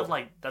 That's kind of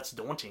like, that's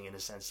daunting in a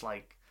sense.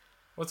 Like,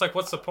 well, it's like,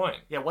 what's the point?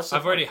 Yeah,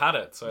 I've already had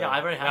it, so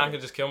I've already had it. I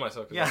can just kill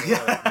myself.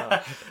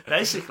 Yeah.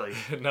 Basically.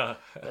 No.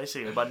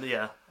 Basically, but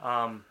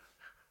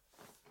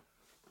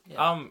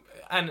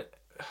and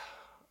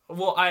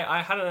well,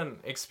 I had an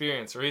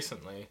experience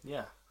recently.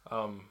 Yeah.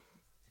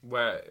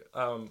 Where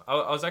I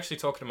was actually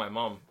talking to my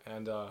mom,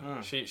 and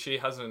she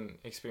has an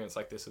experience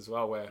like this as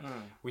well, where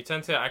we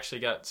tend to actually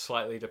get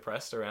slightly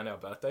depressed around our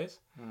birthdays.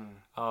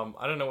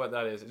 I don't know what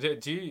that is.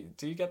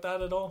 Do you get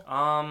that at all?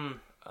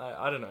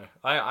 I don't know.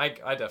 I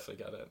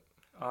definitely get it.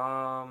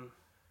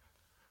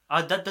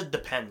 That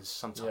depends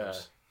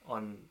sometimes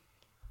on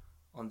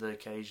the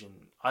occasion.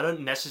 I don't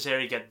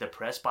necessarily get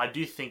depressed, but I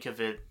do think of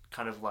it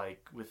kind of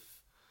like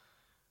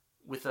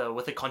with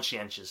a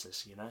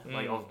conscientiousness,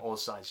 like of all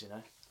sides,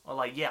 Or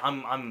like,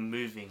 I'm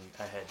moving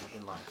ahead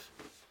in life,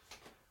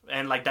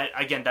 and like that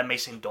again, that may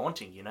seem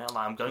daunting, like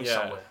I'm going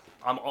somewhere.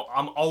 I'm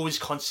always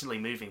constantly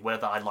moving,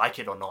 whether I like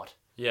it or not.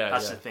 Yeah,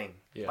 that's the thing.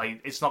 Yeah.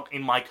 Like, it's not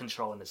in my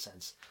control in a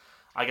sense.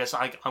 I guess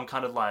I'm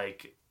kind of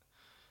like,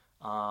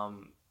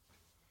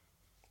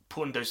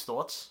 putting those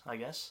thoughts. I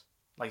guess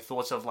like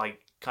thoughts of like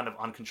kind of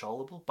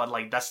uncontrollable, but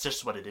like that's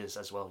just what it is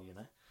as well,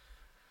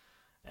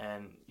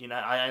 And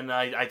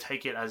I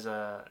take it as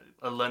a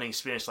learning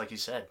experience, like you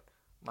said.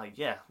 Like,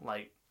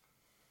 like,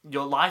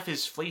 your life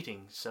is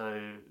fleeting,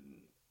 so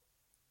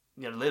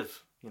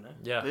live.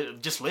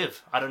 Just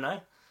live. I don't know.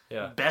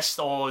 Yeah. Best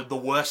or the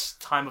worst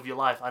time of your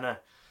life, I know.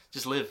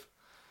 Just live.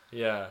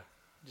 Yeah.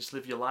 Just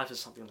live your life or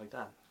something like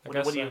that.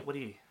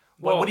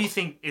 What do you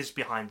think is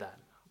behind that?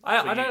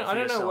 I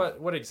don't know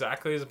what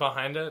exactly is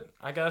behind it.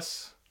 I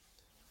guess.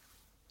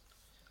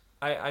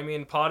 I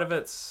mean, part of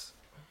it's,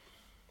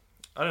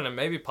 I don't know.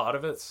 Maybe part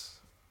of it's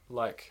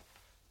like,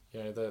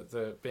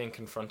 the being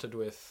confronted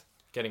with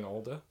getting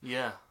older.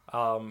 Yeah.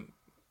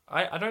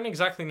 I don't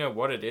exactly know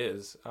what it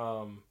is.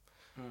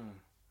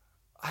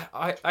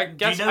 I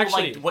guess, do you know,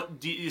 actually,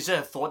 like, is there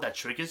a thought that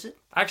triggers it?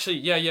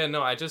 Actually,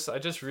 no, I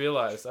just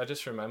realized, I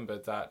just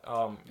remembered that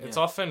it's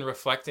often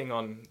reflecting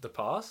on the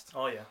past.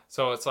 Oh, yeah.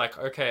 So it's like,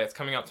 okay, it's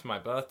coming up to my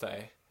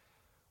birthday.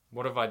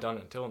 What have I done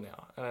until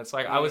now? And it's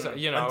like, I was,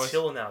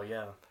 until now,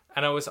 yeah.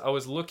 And I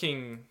was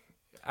looking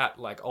at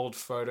like old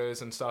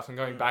photos and stuff and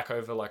going back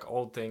over like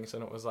old things,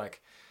 and it was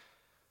like,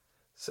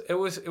 So it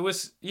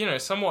was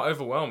somewhat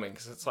overwhelming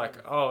because it's like,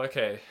 oh,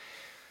 okay,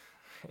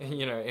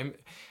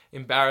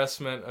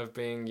 embarrassment of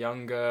being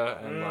younger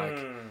and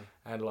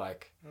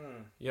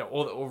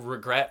all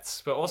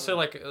regrets, but also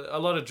like a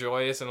lot of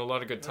joys and a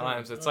lot of good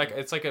times. It's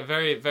like a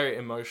very, very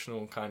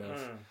emotional kind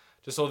of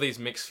just all these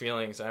mixed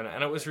feelings,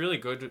 and it was really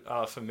good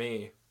for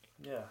me.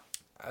 Yeah.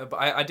 But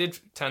I did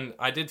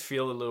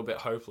feel a little bit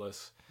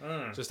hopeless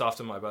just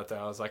after my birthday.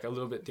 I was like a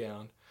little bit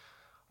down,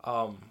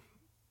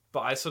 but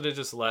I sort of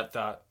just let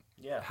that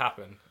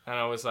happen, and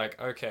I was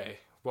like, okay,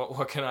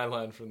 what can I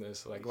learn from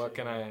this? Like, what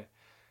can I?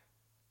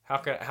 How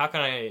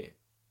can I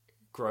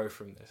grow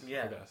from this?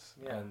 Yeah. I guess.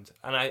 Yeah.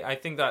 And I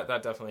think that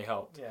definitely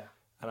helped. Yeah.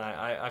 And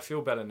I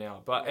feel better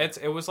now. But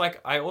it was like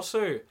I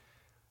also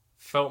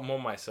felt more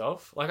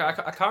myself. Like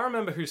I can't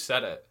remember who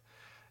said it.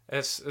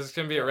 It's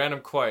gonna be a random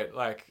quote.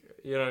 Like,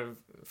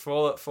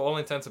 for all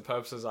intents and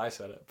purposes, I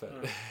said it.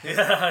 But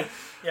yeah,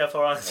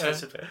 for all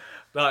intents and purposes.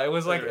 No, it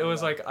was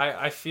like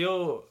I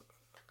feel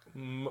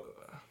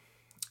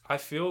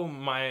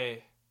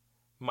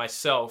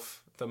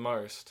myself the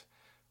most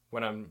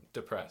when I'm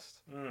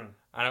depressed.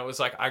 And it was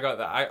like I got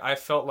that. I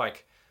felt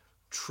like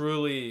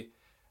truly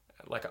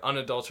like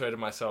unadulterated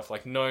myself,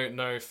 like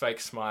no fake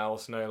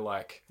smiles, no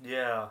like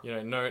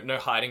no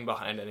hiding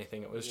behind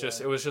anything. It was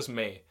just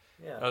me.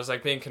 Yeah. I was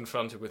like being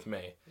confronted with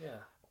me.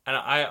 Yeah. And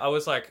I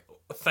was like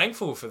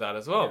thankful for that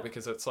as well,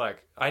 because it's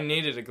like I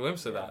needed a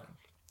glimpse of that.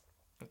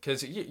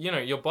 Because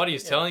your body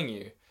is telling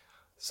you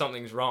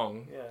something's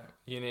wrong. Yeah.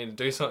 You need to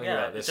do something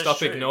about this.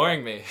 Stop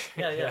ignoring me.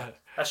 Yeah.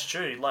 That's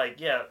true. Like,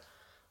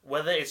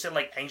 whether it's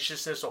like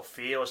anxiousness or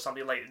fear or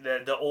something, like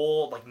they're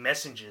all like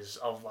messengers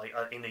of like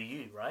inner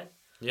you, right?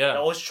 Yeah.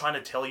 They're always trying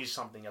to tell you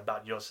something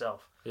about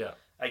yourself. Yeah.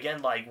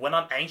 Again, like when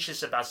I'm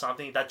anxious about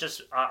something, that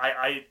just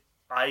I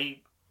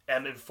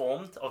am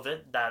informed of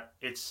it that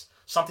it's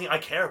something I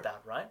care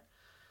about, right?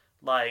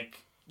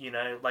 Like,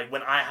 like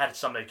when I had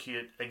some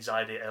acute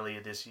anxiety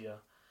earlier this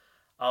year,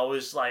 I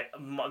was like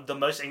the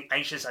most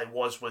anxious I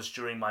was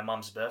during my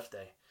mum's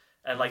birthday.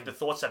 And like the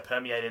thoughts that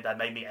permeated that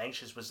made me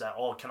anxious was that,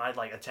 can I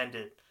like attend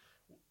it?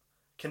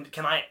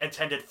 Can I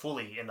attend it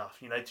fully enough,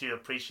 to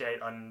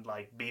appreciate and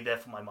like be there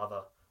for my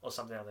mother or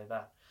something like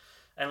that?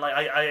 And like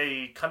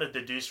I kind of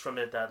deduced from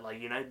it that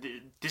like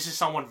this is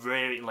someone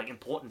very like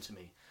important to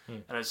me,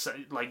 and it's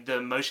like the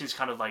emotions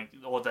kind of like,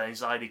 or the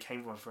anxiety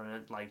came from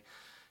it, like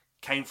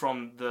came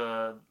from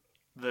the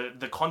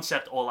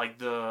concept, or like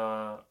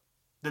the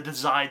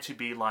desire to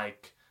be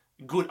like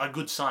a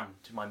good son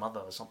to my mother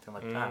or something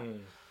like that.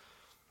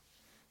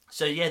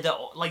 So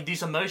like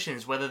these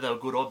emotions, whether they're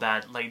good or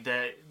bad, like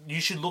you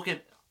should look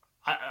at,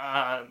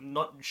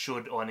 not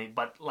should or any,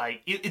 but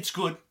like it's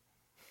good.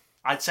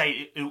 I'd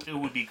say it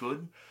would be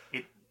good.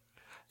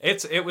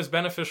 It was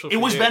beneficial. It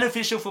was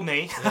beneficial for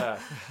me. Yeah.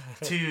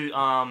 to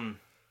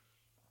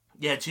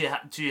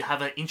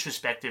have an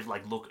introspective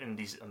like look in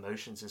these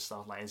emotions and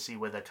stuff, like, and see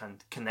where the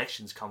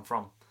connections come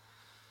from.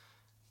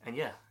 And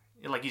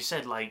like you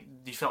said, like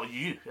you felt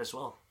you as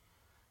well.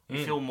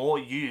 You feel more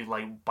you,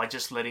 like, by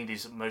just letting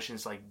these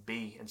emotions, like,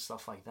 be and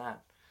stuff like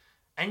that.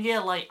 And,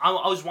 like, I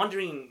was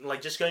wondering, like,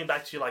 just going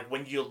back to, like,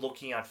 when you're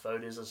looking at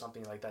photos or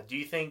something like that, do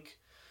you think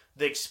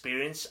the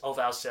experience of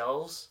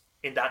ourselves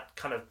in that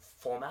kind of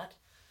format,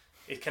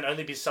 it can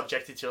only be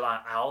subjected to, like,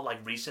 our, like,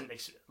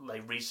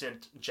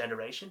 recent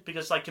generation?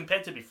 Because, like,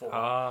 compared to before,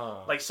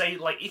 like, say,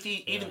 like, if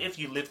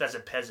you lived as a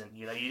peasant,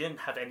 you didn't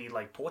have any,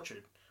 like,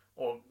 portrait,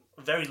 or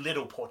very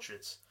little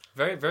portraits.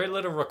 Very, very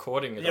little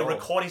recording at all.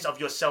 Recordings of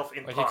yourself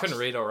in like past. You couldn't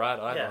read or write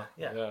either.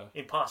 Yeah.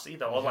 In past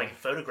either. Or like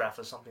photograph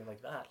or something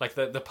like that. Like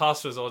the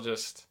past was all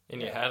just in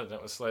your head and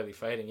it was slowly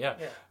fading. Yeah.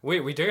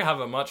 We do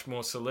have a much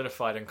more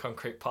solidified and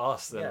concrete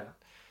past than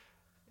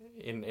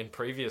in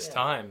previous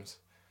times.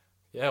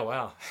 Yeah,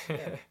 wow.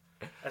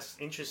 That's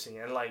interesting.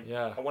 And like,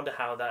 I wonder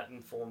how that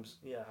informs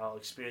our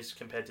experience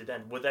compared to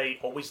then. Were they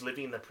always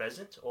living in the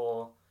present,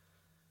 or...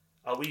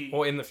 Are we,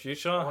 or in the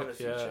future? I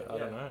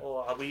don't know.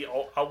 Or are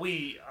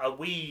we,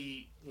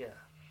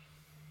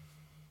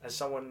 as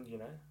someone,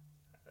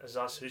 as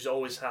us, who's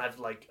always had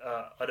like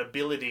an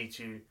ability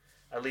to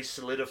at least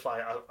solidify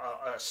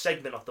a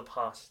segment of the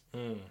past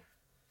in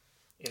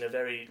a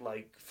very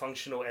like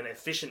functional and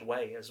efficient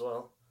way as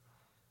well.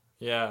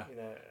 Yeah.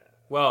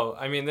 Well,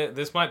 I mean,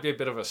 this might be a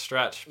bit of a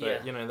stretch,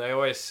 but they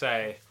always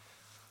say.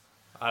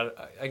 I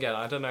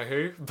don't know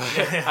who, but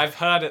I've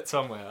heard it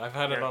somewhere. I've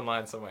heard it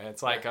online somewhere.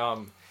 It's like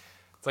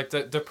It's like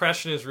the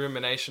depression is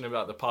rumination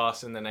about the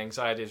past, and then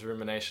anxiety is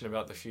rumination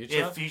about the future.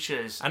 Yeah, future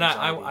is. And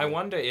I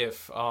wonder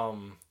if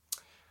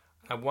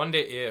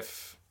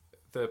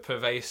the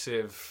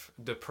pervasive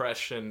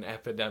depression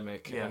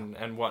epidemic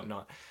and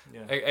whatnot,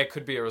 it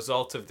could be a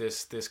result of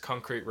this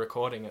concrete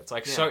recording. It's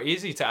like so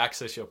easy to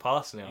access your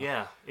past now.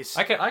 Yeah,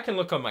 I can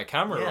look on my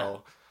camera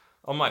roll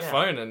on my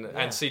phone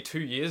and see 2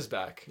 years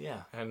back.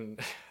 Yeah,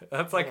 and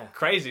that's like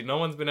crazy. No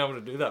one's been able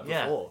to do that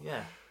before.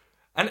 Yeah.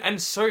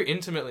 And so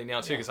intimately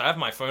now too, because I have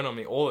my phone on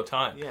me all the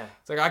time. Yeah.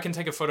 It's like I can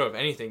take a photo of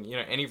anything,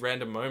 any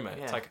random moment.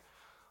 Yeah. It's like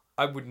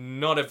I would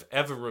not have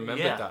ever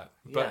remembered that.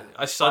 But yeah.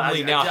 I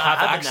suddenly now have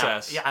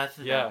access. Yeah, I have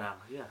that now.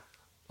 Yeah.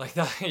 Like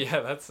that.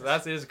 Yeah,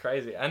 that is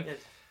crazy. And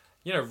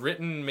you know,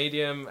 written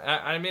medium.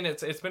 I mean,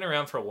 it's been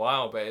around for a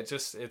while, but it's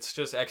just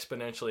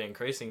exponentially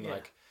increasing. Yeah.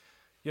 Like,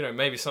 you know,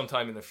 maybe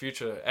sometime in the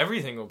future,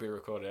 everything will be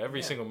recorded.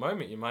 Every single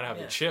moment, you might have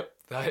a chip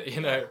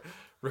that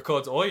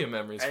records all your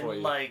memories for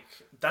you. Like,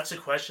 that's a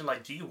question.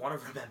 Like, do you want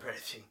to remember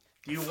everything?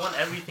 Do you want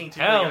everything to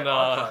Hell be no.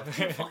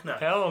 archived? Fuck no.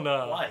 Hell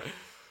no. Why?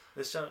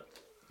 There's so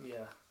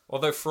yeah.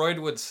 Although Freud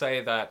would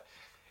say that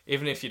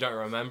even if you don't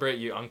remember it,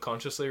 you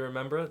unconsciously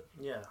remember it.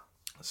 Yeah.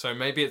 So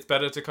maybe it's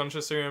better to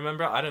consciously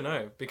remember it. I don't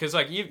know, because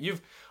like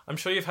I'm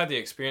sure you've had the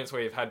experience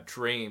where you've had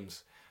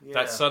dreams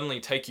that suddenly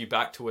take you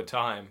back to a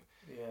time.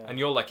 Yeah. And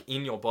you're like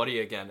in your body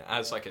again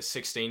as like a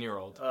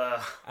 16-year-old.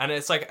 And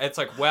it's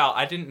like, wow,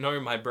 I didn't know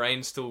my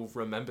brain still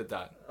remembered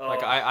that.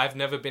 Like I've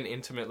never been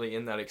intimately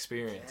in that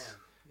experience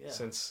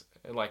since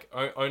like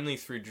only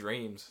through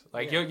dreams.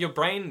 Like your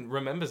brain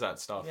remembers that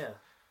stuff. Yeah.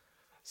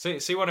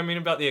 See what I mean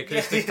about the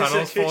acoustic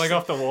tunnels falling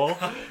off the wall?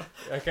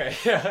 Okay.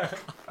 Yeah.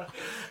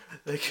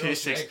 The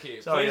acoustics. Thank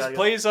you. Sorry,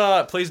 Please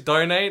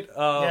donate.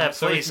 So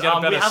please. We,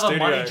 can get a We have studio.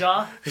 a money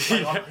jar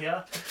up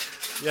here.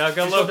 Yeah, I've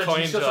got a little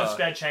coin Just got jar. some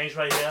spare change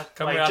right here.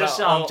 Coming Like,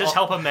 out just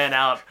help a man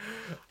out.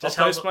 Just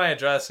I'll post my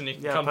address and you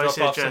can come drop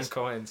off some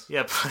coins.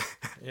 Yeah.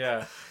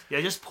 Yeah. Yeah,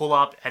 just pull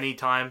up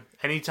anytime,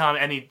 any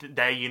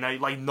day, you know,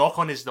 like knock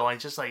on his door and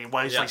just like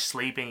while he's like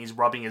sleeping, he's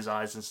rubbing his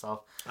eyes and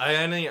stuff. I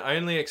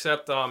only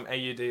accept AUD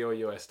or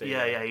USD.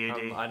 Yeah,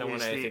 AUD. I don't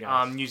want USD, anything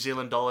else. New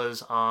Zealand dollars,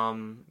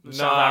 South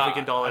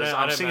African dollars,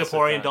 I don't mess with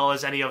Singaporean that.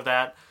 dollars, any of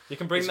that. You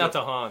can bring that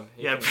to Han.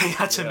 Bring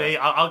that to me.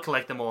 I'll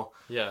collect them all.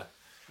 Yeah.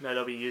 No,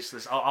 they'll be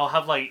useless. I'll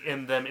have like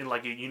in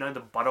like you know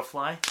the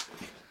butterfly.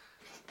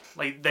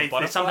 Like they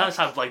sometimes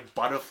have like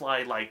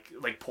butterfly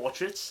like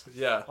portraits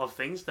of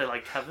things. They're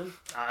like heaven.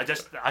 I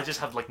just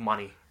have like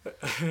money,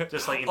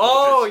 just like in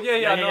portraits.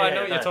 I know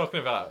what you're talking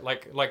about.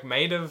 Like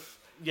made of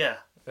I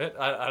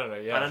don't know.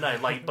 Yeah, I don't know.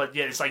 Like, but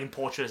yeah, it's like in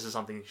portraits or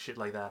something, shit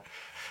like that.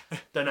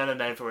 Don't know the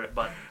name for it,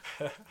 but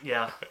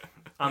yeah,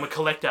 I'm a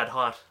collector at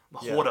heart, a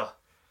hoarder.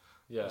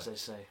 Yeah, as they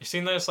say. You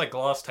seen those like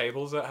glass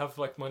tables that have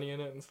like money in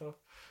it and stuff?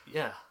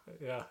 Yeah.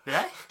 Yeah. Did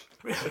I?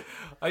 Really?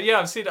 Yeah,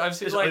 I've seen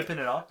just like open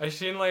it up. I've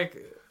seen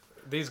like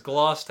these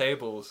glass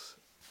tables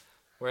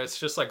where it's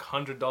just like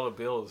 $100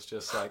 bills,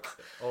 just like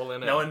all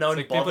in it. No one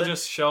like people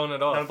just showing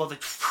it off. No one bothered.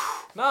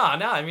 No.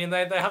 I mean,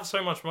 they have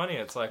so much money.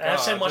 It's like they have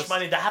so much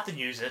money. They have to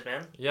use it,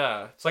 man.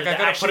 Yeah, it's like I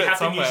gotta put it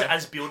somewhere. They use it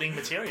as building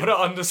material. Put it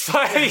on the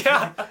side.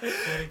 Yeah,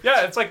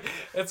 yeah.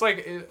 It's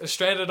like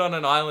stranded on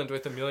an island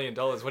with $1 million.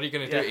 What are you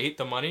gonna do? Eat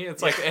the money?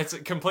 It's like it's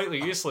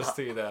completely useless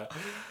to you there.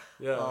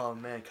 Yeah. Oh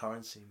man,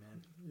 currency,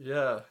 man.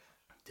 Yeah.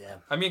 Damn.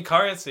 I mean,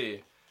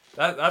 currency.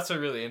 That's a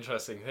really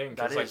interesting thing.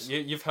 Cause like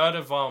you've heard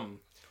of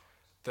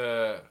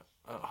the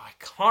I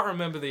can't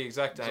remember the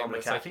exact name. But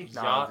it's like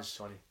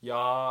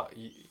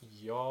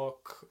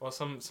York or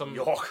some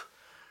York.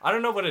 I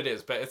don't know what it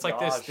is, but it's like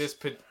this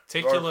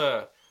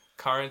particular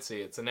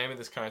currency. It's the name of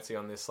this currency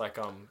on this like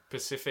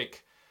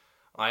Pacific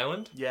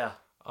island. Yeah.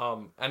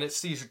 And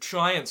it's these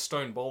giant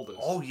stone boulders.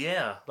 Oh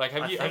yeah. Like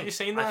have you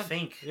seen that? I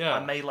think. Yeah.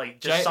 I made like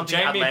just something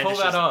Jamie, outlandish. pull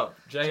that up.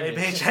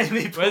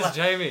 Jamie. Where's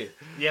Jamie?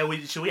 Yeah,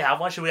 should we have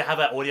one? Should we have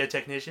an audio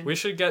technician? We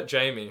should get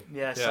Jamie.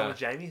 Yeah, some of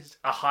Jamie's.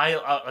 A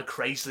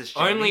Craigslist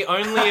Jamie.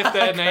 Only if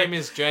their name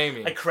is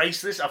Jamie. A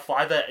Craigslist, a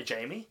fiver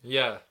Jamie?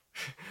 Yeah.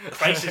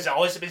 Craigslist,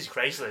 always a busy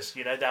Craigslist.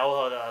 You know, they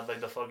all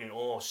like the fucking,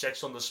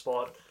 sex on the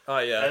spot. Oh,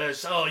 yeah. And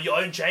it's, you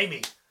own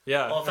Jamie.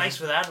 Yeah. Oh, thanks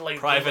for that. Like,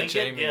 Private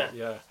Jamie.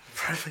 Yeah.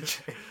 Private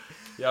Jamie.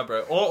 Yeah,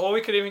 bro. Or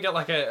we could even get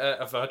like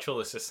a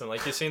virtual assistant.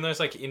 Like you've seen those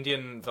like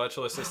Indian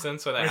virtual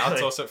assistants where they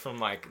outsource it from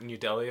like New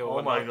Delhi or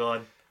whatnot. Oh my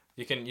god.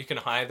 You can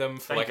hire them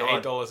for like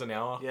 $8 an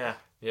hour. Yeah.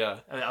 Yeah.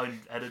 And an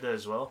editor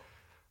as well.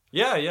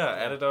 Yeah,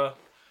 editor.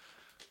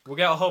 We'll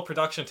get a whole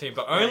production team,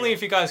 but only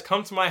if you guys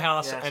come to my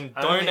house and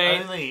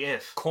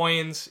donate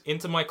coins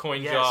into my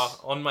coin jar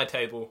on my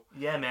table.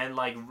 Yeah, man.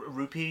 Like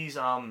rupees.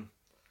 Any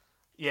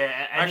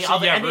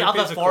Actually,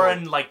 other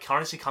foreign like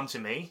currency come to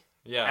me.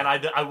 Yeah.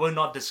 And I will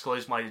not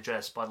disclose my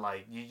address, but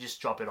like you just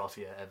drop it off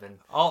here, Evan.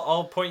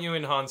 I'll point you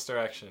in Han's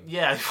direction.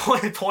 Yeah,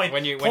 point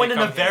when you in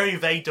a very here.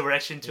 Vague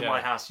direction to my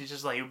house. You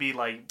just like you'll be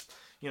like,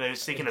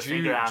 sticking a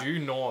finger out. Due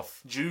north.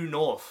 Due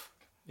north.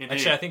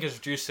 Actually, I think it's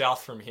due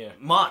south from here.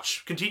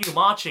 March. Continue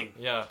marching.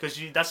 Yeah. Because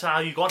that's how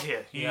you got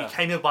here. You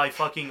came here by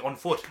fucking on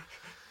foot.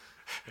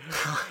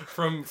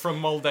 from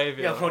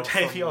Moldavia. Yeah,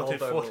 Moldavia on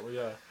foot.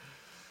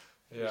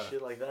 Yeah.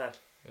 Shit like that.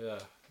 Yeah.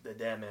 They're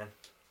there, man.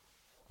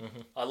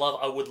 Mm-hmm.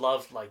 I would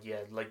love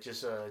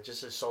just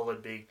a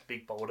solid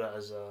big boulder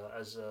as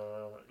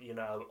a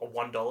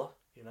 $1,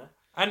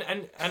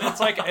 And it's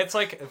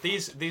like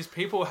these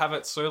people have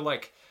it so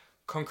like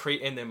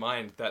concrete in their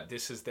mind that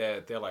this is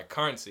their like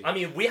currency. I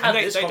mean, we have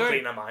this concrete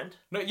in our mind.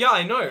 No, yeah,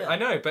 I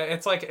know, but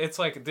it's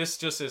like this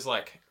just is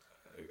like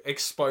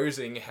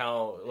exposing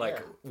how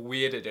like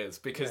weird it is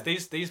because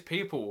these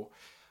people,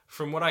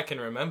 from what I can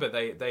remember,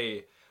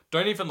 they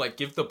don't even like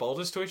give the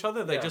boulders to each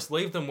other. They just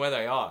leave them where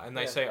they are and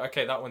they say,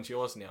 okay, that one's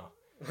yours now.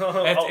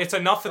 It's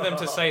enough for them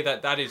to say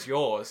that is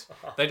yours.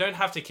 They don't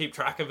have to keep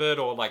track of it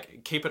or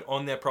like keep it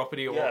on their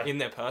property or in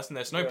their person.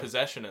 There's no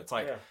possession. It's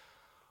like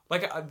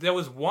there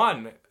was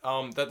one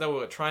that they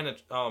were trying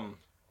to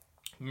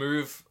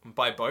move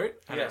by boat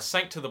and it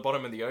sank to the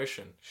bottom of the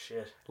ocean.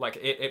 Shit. Like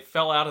it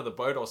fell out of the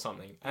boat or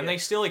something, and they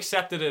still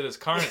accepted it as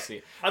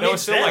currency. I mean,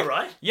 it's there,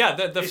 right? Yeah,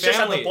 the it's family. Just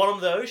at the bottom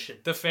of the ocean.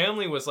 The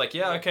family was like,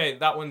 yeah, okay,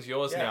 that one's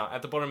yours now,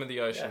 at the bottom of the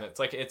ocean. It's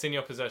like, it's in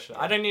your possession.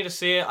 I don't need to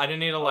see it. I don't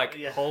need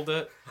to hold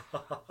it.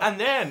 And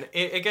then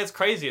it gets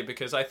crazier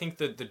because I think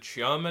that the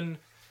Germans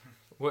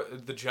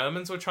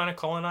were trying to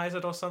colonize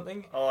it or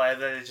something. Oh,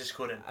 and they just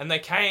couldn't. And they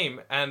came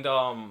and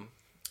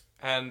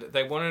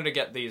they wanted to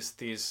get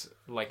these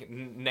like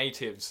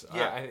natives,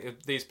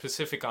 these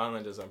Pacific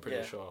Islanders, I'm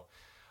pretty sure.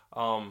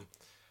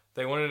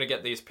 They wanted to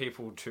get these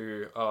people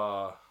to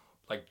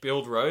like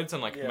build roads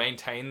and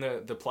maintain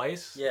the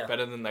place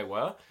better than they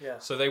were. Yeah.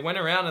 So they went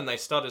around and they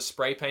started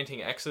spray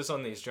painting X's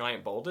on these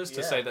giant boulders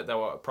to say that they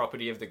were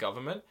property of the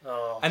government.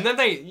 Oh. And then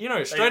they,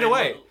 straight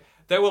away,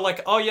 they were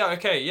like, oh yeah,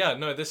 okay, yeah,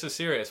 no, this is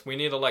serious. We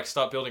need to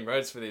start building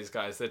roads for these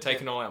guys. They're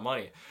taking all our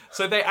money.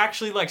 So they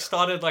actually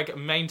started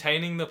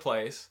maintaining the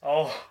place.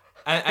 Oh.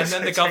 And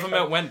then the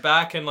government went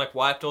back and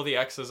wiped all the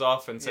X's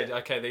off and said,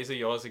 okay, these are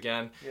yours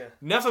again. Yeah.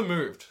 Never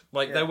moved.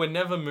 They were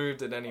never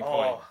moved at any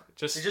point.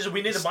 It's just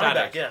we need the money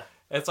back. Yeah.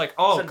 It's like,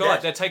 oh Some god,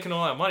 debt. they're taking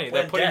all our money.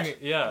 We're They're putting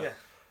debt. yeah.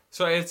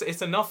 So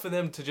it's enough for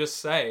them to just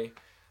say,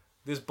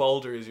 this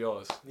boulder is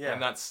yours. Yeah.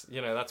 And that's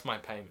that's my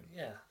payment.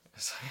 Yeah.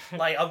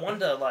 I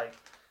wonder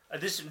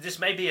this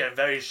may be a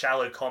very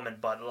shallow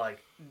comment, but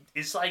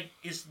is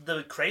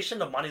the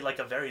creation of money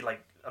a very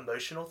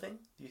emotional thing?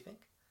 Do you think?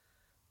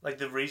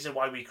 The reason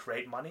why we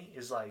create money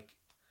is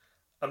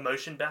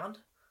emotion bound.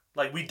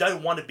 We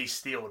don't want to be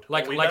stealed.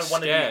 We don't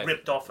want to be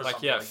ripped off or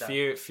something like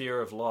that. Fear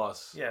of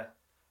loss. Yeah.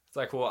 It's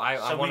like, well, I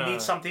so want we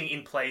need something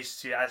in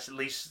place to at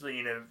least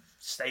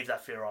stave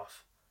that fear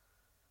off.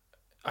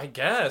 I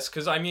guess,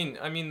 because I mean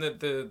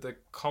the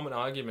common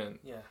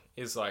argument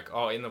is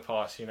in the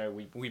past,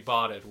 we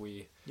bartered,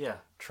 we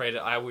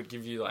traded. I would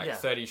give you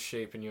 30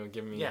 sheep, and you would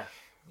give me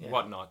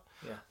whatnot.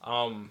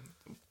 Yeah.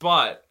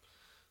 But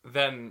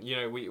then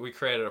we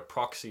created a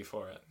proxy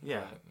for it.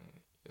 Yeah.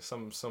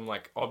 Some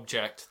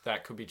object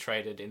that could be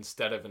traded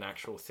instead of an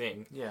actual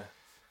thing. Yeah.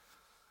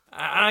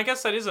 And I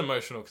guess that is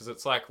emotional because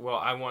it's well,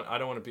 I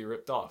don't want to be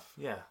ripped off.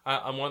 Yeah.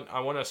 I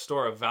want to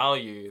store a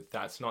value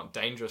that's not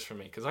dangerous for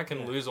me because I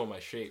can lose all my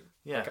sheep.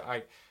 Yeah.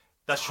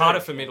 It's harder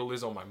for me to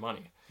lose all my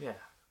money. Yeah.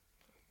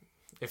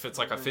 If it's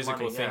a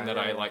physical thing that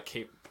I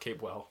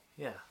keep well.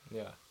 Yeah.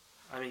 Yeah.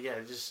 I mean,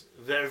 just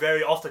very,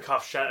 very off the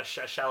cuff,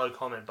 shallow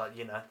comment, but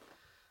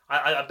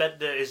I bet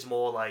there is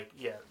more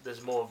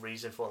there's more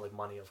reason for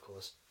money, of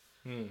course.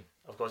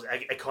 Of course,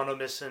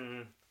 economists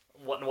and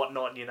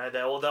whatnot,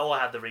 they all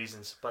have the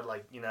reasons, but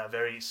a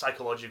very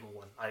psychological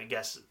one, I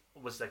guess,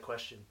 was their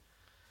question.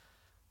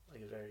 A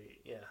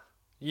very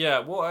Yeah,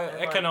 well,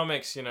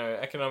 economics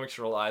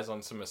relies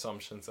on some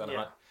assumptions that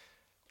aren't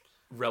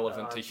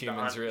relevant to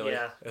humans, really.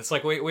 Yeah. It's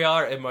we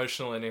are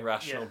emotional and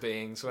irrational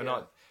beings. We're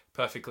not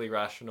perfectly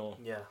rational.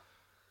 Yeah.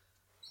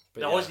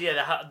 But they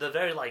have the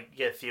very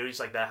theories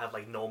that have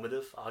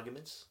normative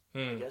arguments.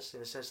 I guess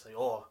in a sense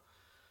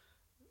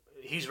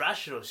he's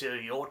rational, so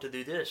he ought to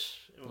do this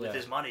with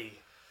his money,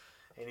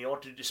 and he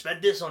ought to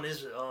spend this on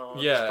his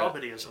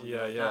property or something.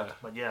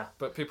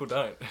 But people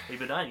don't.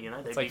 People don't.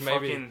 They it's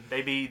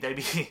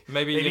be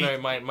maybe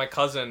my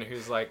cousin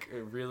who's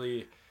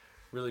really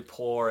really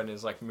poor and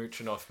is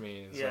mooching off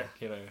me and is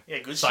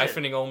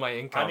siphoning all my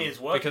income. I mean, it's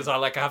working. Because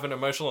I have an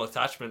emotional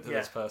attachment to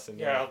this person.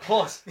 Yeah, of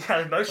course.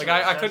 Yeah, emotional.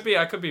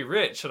 I could be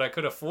rich and I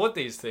could afford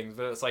these things,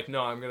 but it's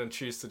no, I'm going to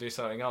choose to do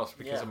something else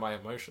because of my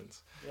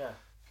emotions. Yeah.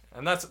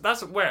 And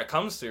that's where it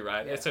comes to,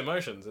 right? Yeah. It's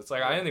emotions. It's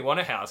I only want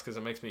a house because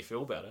it makes me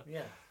feel better.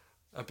 Yeah.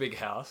 A big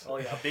house. Oh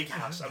yeah, a big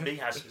house. A big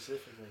house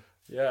specifically.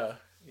 Yeah.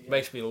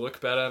 Makes me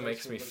look better,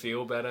 makes me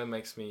feel better,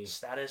 makes me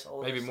status,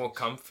 all maybe more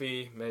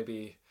comfy,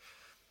 maybe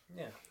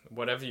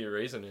whatever your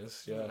reason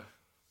is. Yeah.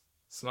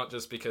 It's not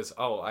just because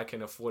I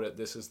can afford it.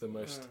 This is the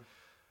most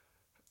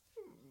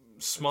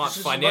smart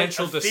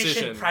financial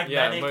decision.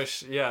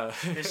 Pragmatic. Yeah.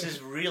 This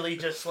is really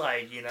just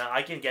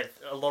I can get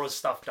a lot of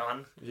stuff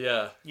done.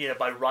 Yeah.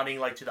 By running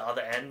to the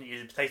other end.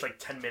 It takes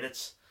 10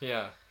 minutes.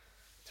 Yeah.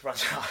 To run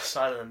to the other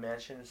side of the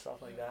mansion and stuff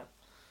like that.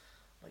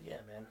 But yeah,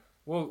 man.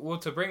 Well,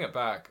 to bring it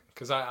back,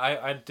 because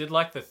I did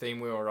like the theme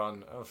we were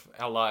on of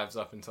our lives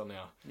up until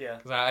now. Yeah.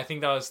 Because I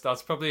think that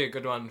was probably a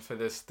good one for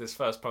this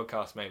first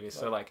podcast, maybe. Right.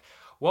 So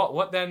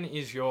what then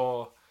is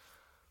your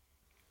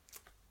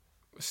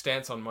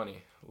stance on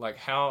money?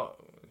 How?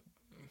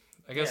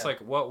 I guess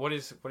what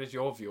is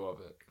your view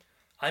of it?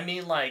 I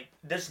mean,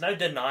 there's no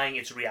denying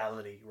its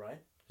reality,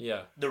 right?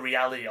 Yeah. The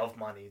reality of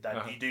money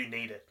that you do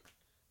need it.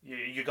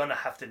 You're gonna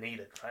have to need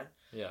it, right?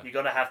 Yeah. You're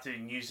gonna have to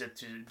use it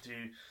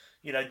to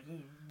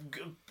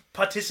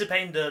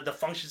participate in the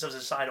functions of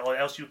society, or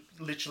else you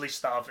literally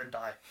starve and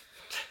die.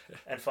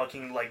 and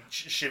fucking like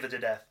shiver to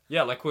death.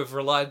 Yeah, like we've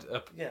relied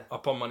Yeah.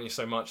 upon money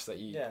so much that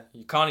you Yeah.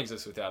 you can't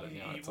exist without it.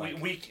 It's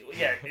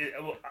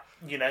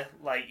You know,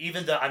 like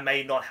even though I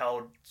may not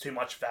hold too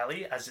much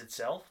value as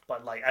itself,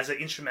 but like as an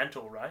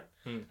instrumental, right?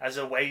 As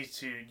a way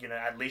to, you know,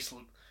 at least,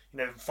 you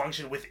know,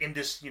 function within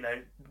this, you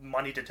know,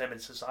 money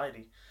determined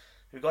society.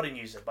 We've got to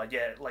use it, but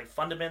yeah, like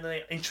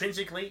fundamentally,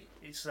 intrinsically,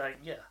 it's like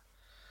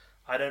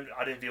I don't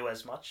view it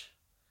as much.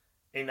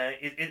 You know,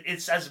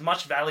 it's as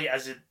much value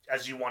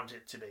as you want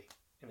it to be,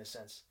 in a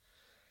sense.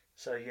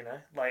 So, you know,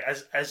 like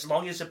as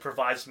long as it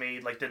provides me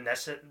like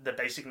the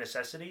basic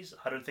necessities,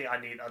 I don't think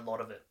I need a lot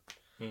of it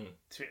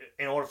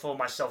in order for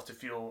myself to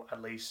feel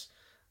at least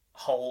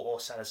whole or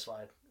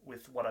satisfied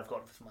with what I've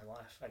got with my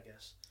life, I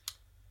guess.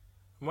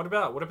 What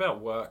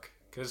about work?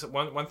 Because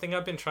one thing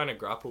I've been trying to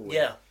grapple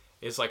with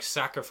is like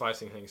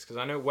sacrificing things. Because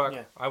I know work,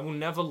 I will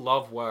never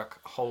love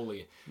work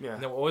wholly. Yeah.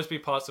 And there will always be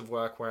parts of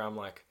work where I'm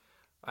like,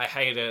 I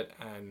hate it,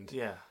 and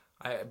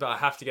but I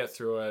have to get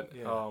through it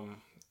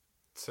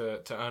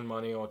to earn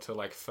money or to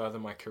like further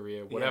my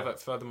career, whatever,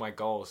 further my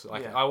goals.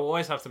 Like I will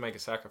always have to make a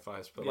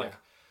sacrifice. But like,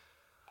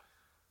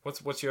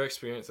 what's your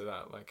experience of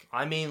that? Like,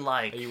 I mean,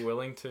 like, are you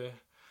willing to?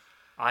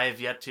 I have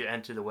yet to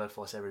enter the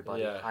workforce,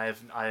 everybody. Yeah.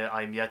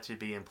 I'm yet to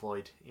be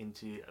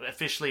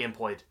officially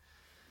employed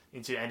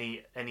into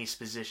any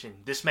position.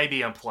 This may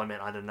be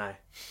employment, I don't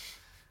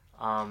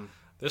know.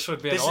 This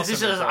would be an awesome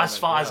this is as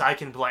far as I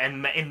can play,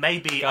 and it may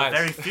be a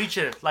very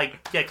future,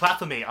 like, clap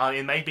for me.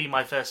 It may be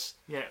my first,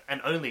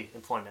 and only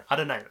employment. I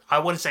don't know. I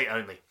wouldn't say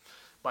only,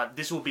 but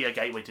this will be a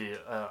gateway to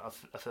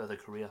a further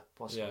career,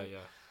 possibly. Yeah.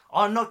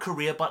 Oh, not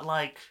career, but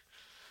like,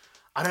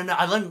 I don't know.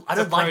 I don't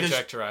like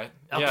project, those, right?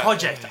 A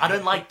project. I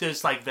don't like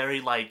those like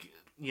very like,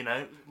 you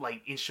know,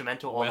 like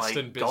instrumental or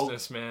Western like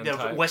businessman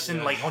type.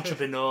 Western like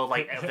entrepreneur,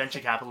 like venture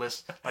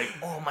capitalist, like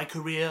my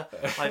career,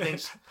 like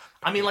things.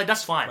 I mean, like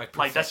that's fine.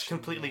 Like that's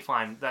completely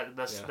fine.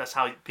 That's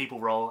how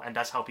people roll, and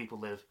that's how people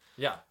live.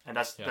 Yeah, and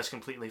that's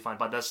completely fine.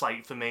 But that's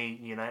like for me,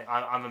 you know,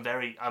 I'm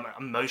an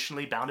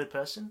emotionally bounded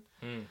person.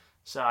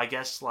 So I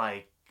guess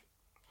like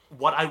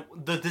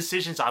the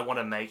decisions I want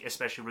to make,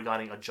 especially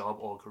regarding a job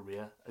or a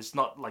career, it's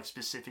not like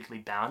specifically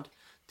bound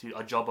to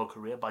a job or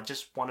career, but I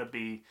just want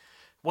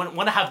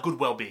to have good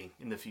well-being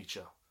in the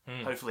future,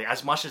 hopefully,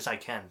 as much as I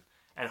can,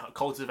 and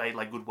cultivate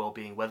like good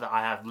well-being, whether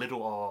I have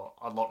little or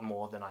a lot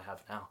more than I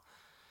have now.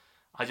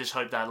 I just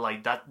hope that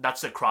like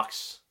that's the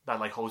crux that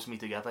like holds me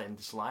together in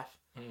this life,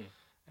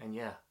 and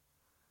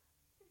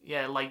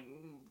like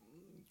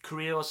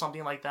career or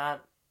something like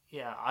that.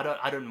 Yeah,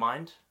 I don't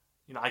mind.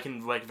 You know, I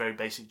can work very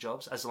basic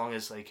jobs as long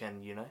as they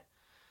can, you know,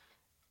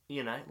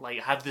 like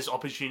have this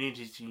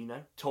opportunity to, you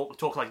know,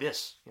 talk like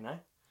this, you know,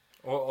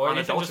 or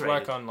you can just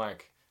work on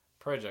like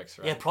projects,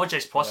 right? Yeah,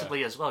 projects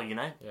possibly as well, you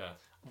know. Yeah.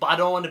 But I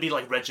don't want to be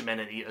like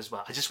regimented as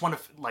well. I just want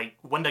to like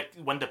when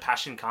the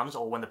passion comes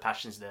or when the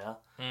passion's there,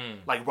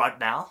 like right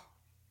now,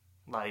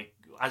 like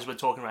as we're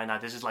talking right now,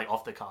 this is like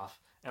off the cuff,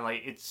 and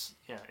like it's.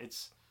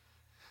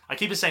 I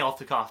keep saying off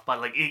the cuff,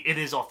 but like it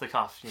is off the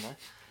cuff, you know.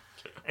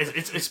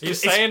 You're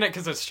saying it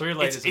because it's true,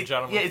 ladies and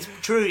gentlemen. Yeah, it's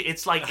true.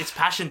 It's like it's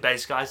passion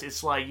based, guys.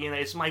 It's like, you know,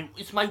 it's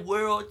my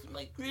world, it's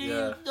my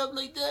dream, stuff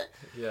like that.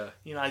 Yeah.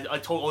 You know, I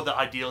talk all the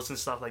ideals and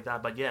stuff like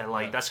that, but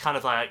that's kind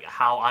of like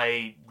how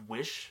I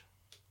wish,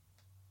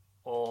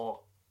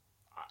 or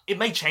it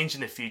may change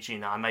in the future. You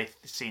know, I may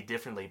see it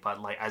differently, but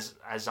like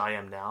as I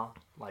am now,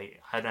 like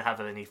I don't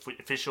have any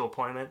official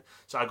appointment,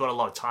 so I got a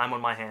lot of time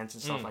on my hands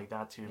and stuff like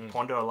that to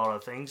ponder a lot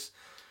of things.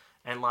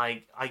 And,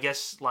 like, I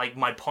guess, like,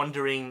 my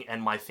pondering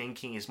and my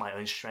thinking is my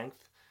own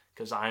strength.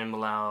 Because I am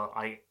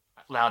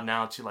allowed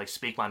now to, like,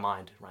 speak my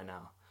mind right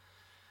now.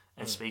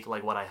 And speak,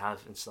 like, what I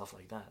have and stuff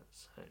like that.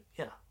 So,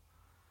 yeah.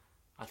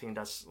 I think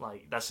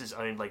that's his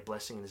own, like,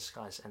 blessing in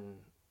disguise. And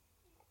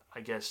I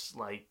guess,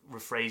 like,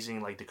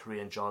 rephrasing, like, the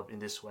Korean job in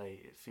this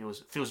way, it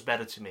feels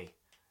better to me.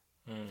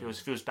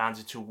 Feels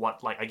bounded to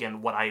what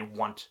I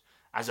want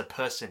as a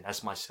person,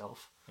 as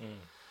myself.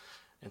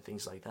 And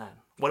things like that.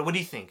 What do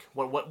you think?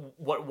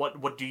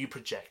 What do you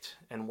project,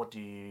 and what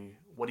do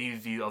you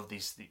view of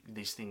these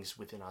things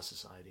within our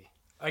society?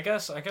 I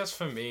guess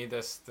for me,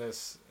 there's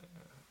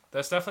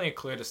definitely a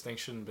clear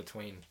distinction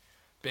between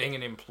being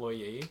an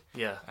employee,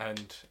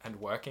 and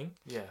working,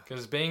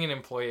 because being an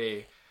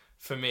employee,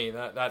 for me,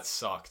 that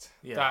sucked.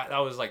 That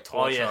was like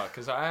torture.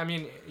 Because I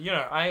mean, you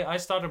know, I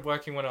started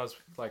working when I was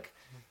like,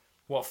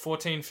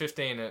 14,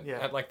 15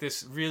 at like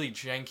this really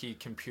janky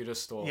computer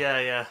store.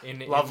 Yeah.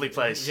 Lovely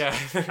place. Yeah.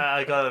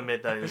 I gotta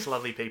admit though, there's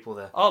lovely people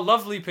there. Oh,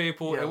 lovely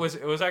people. Yeah. It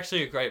was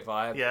actually a great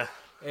vibe. Yeah.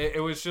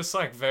 It was just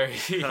like very,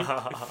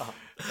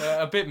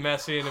 a bit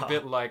messy and a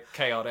bit like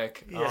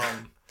chaotic.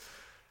 Yeah.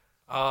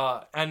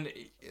 And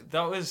it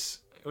was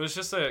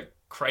just a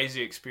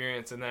crazy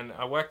experience. And then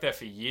I worked there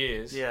for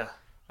years. Yeah.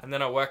 And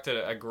then I worked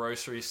at a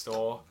grocery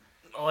store.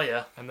 Oh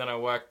yeah. And then I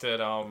worked at,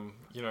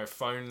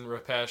 phone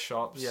repair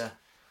shops. Yeah.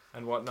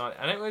 And whatnot,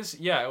 and it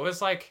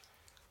was like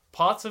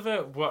parts of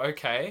it were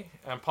okay,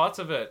 and parts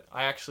of it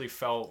I actually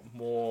felt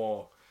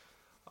more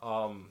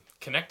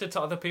connected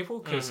to other people,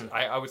 because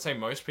I would say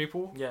most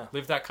people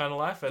live that kind of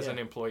life as an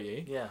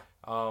employee. Yeah.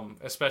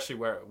 Especially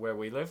where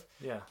we live.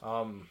 Yeah.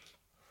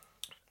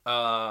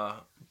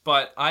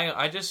 But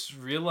I just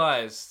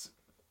realized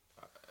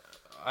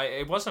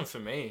it wasn't for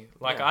me.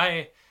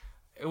 Like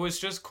it was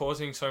just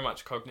causing so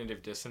much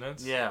cognitive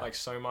dissonance. Yeah. Like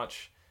so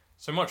much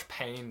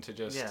pain to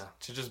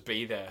just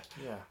be there.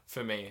 Yeah.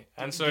 For me.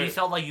 And so you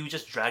felt like you were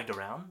just dragged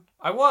around?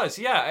 I was,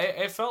 yeah.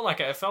 It felt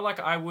like it. It felt like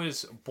I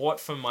was bought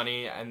for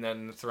money and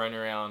then thrown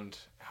around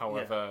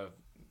however,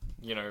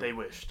 they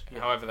wished.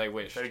 Yeah. However they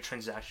wished. Very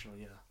transactional,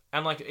 yeah.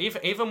 And like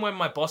even when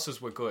my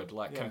bosses were good,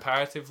 like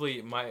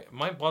comparatively,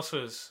 my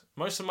bosses,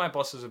 most of my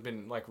bosses have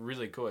been like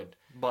really good.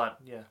 But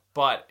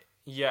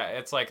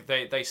it's like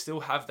they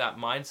still have that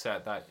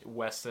mindset, that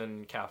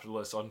Western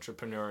capitalist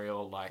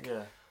entrepreneurial like.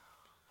 Yeah.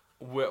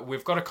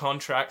 We've got a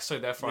contract, so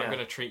therefore I'm going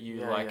to treat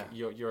you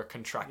you're a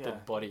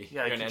contracted body.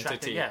 Yeah, you're an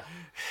entity. Yeah.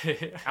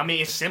 I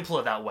mean, it's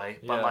simpler that way,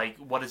 but like,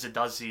 what it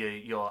does to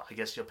your I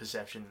guess your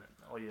perception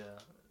or your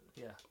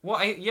Well,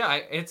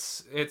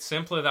 it's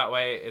simpler that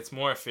way. It's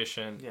more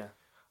efficient. Yeah.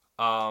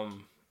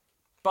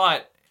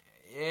 But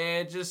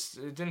it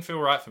didn't feel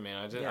right for me.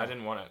 I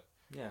didn't want it.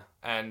 Yeah.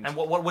 And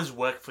what was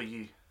work for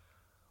you?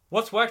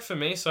 What's worked for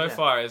me so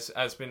far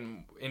has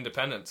been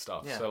independent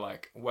stuff. Yeah. So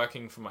like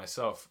working for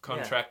myself,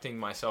 contracting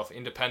myself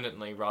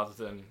independently rather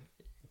than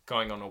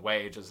going on a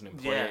wage as an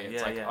employee.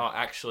 It's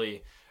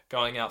actually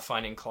going out,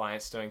 finding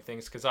clients, doing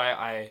things. Because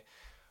I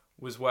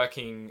was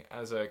working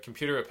as a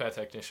computer repair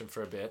technician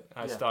for a bit.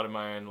 I started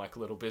my own like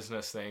little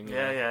business thing.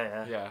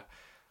 Yeah.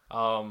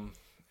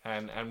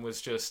 And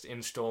was just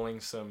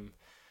installing some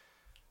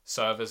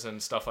servers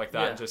and stuff like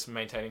that and just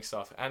maintaining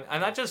stuff. And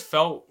that just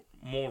felt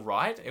more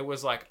right. It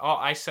was like,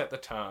 I set the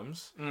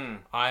terms.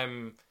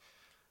 I'm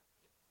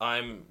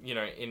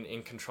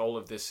in control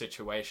of this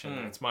situation.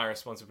 It's my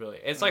responsibility.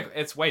 It's like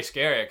it's way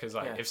scarier because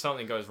like if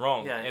something goes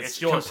wrong, it's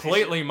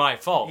completely my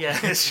fault. Yeah,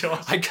 it's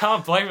yours. I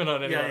can't blame it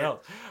on anyone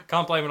else.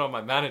 Can't blame it on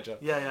my manager.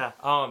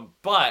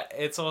 But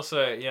it's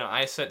also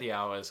I set the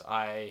hours.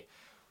 I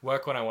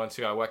work when I want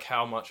to. I work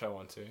how much I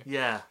want to.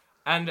 Yeah.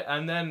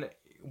 And then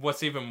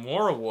what's even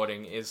more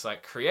rewarding is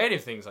like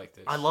creative things like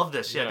this. I love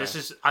this. Yeah,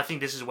 I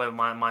think this is where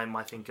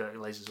my thing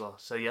lays as well.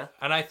 So yeah.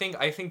 And I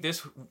think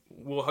this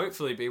will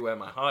hopefully be where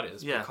my heart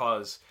is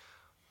because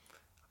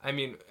I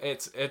mean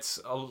it's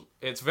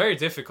very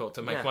difficult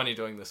to make money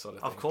doing this sort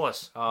of thing. Of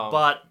course.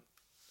 But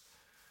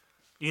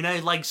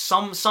like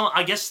some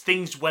I guess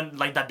things when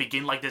like that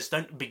begin like this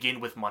don't begin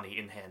with money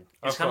in hand.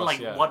 It's kind of like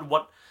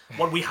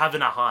what we have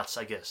in our hearts,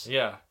 I guess.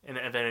 Yeah. In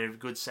a very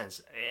good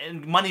sense.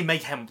 And money may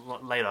come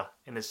later,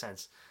 in a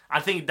sense. I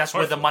think that's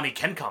where the money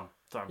can come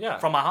from. Yeah.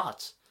 From our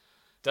hearts.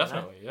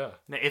 Definitely, yeah.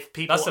 Now, if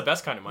people, that's the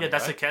best kind of money. Yeah,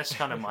 that's the best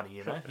kind of money,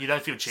 You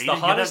don't feel cheated.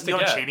 You're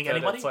not cheating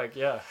anybody. It's like,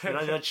 you're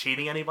not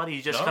cheating anybody.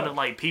 You just kind of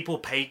like, people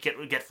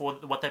get for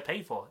what they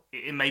pay for.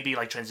 It may be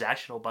like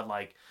transactional, but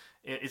like,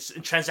 it's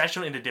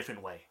transactional in a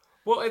different way.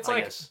 Well, it's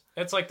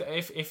like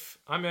if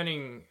I'm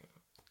earning...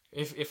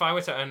 If I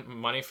were to earn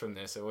money from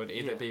this, it would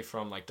either be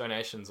from like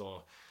donations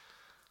or,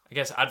 I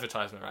guess,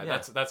 advertisement, right?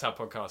 Yeah. That's how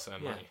podcasts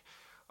earn money.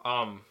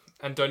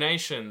 And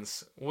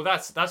donations, well,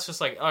 that's just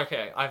like,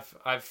 okay,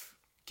 I've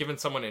given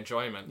someone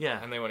enjoyment,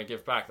 and they want to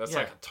give back. That's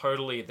like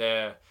totally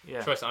their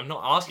choice. I'm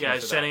not asking. Yeah,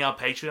 setting up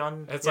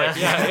Patreon. It's like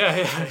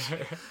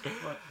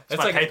it's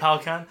like PayPal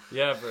account.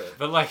 Yeah,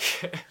 but like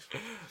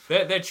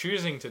they're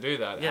choosing to do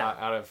that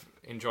out of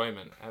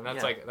enjoyment, and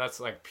that's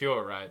like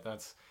pure, right?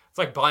 It's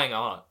like buying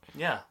art.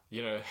 Yeah.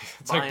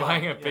 It's like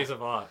buying a piece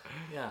of art.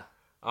 Yeah.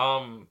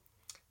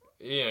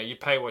 You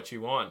pay what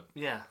you want.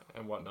 Yeah.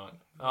 And whatnot.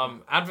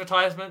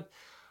 Advertisement,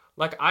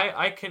 like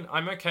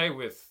I'm okay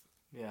with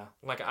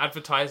like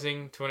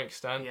advertising to an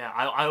extent. Yeah,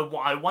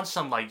 I want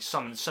some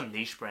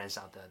niche brands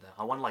out there though.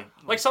 I want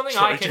like something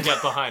Trojan. I can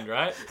get behind,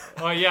 right?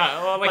 Or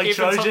like even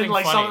Trojan, something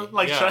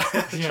like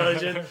funny.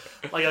 Trojan,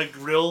 like a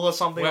grill or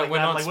something we're that.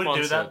 Not like sponsored.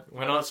 We do that.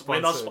 We're not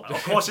sponsored.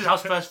 Of course, it's our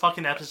first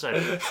fucking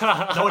episode.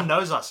 No one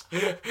knows us.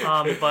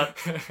 But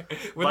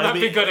wouldn't that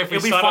be good if we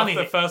start off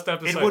the first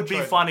episode? It would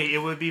be funny. It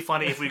would be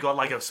funny if we got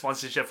like a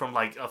sponsorship from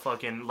like a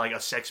fucking like a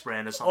sex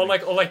brand or something.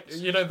 Or like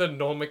the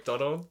Norm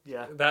Macdonald.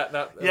 Yeah. That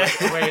like,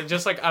 where you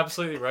just like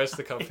absolutely roast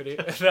the company.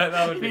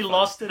 that would be he fun.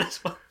 Lost it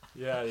as well.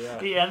 Yeah.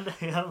 He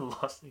hadn't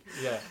lost it.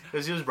 Yeah.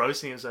 Because he was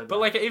roasting himself. But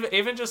like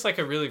even just like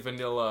a really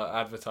vanilla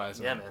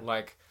advertisement. Yeah, man.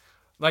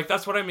 Like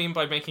that's what I mean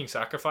by making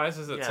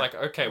sacrifices. It's like,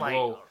 okay,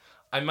 well,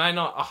 I might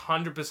not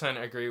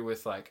 100% agree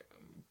with like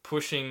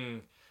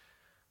pushing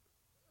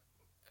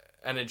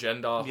an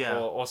agenda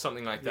or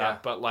something like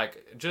that, but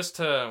like just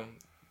to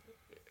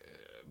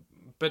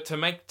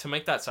make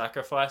that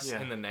sacrifice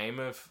in the name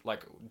of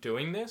like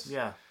doing this.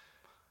 Yeah.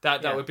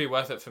 That would be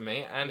worth it for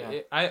me.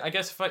 And I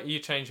guess if you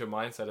change your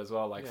mindset as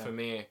well, like for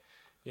me,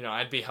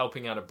 I'd be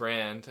helping out a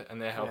brand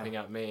and they're helping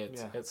out me.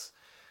 It's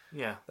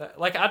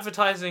like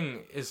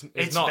advertising is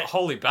not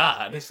wholly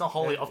bad. It's not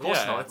wholly, of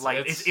course not. It's like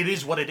it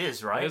is what it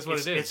is, right? It is what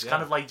it is. It's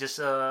kind of like just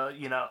a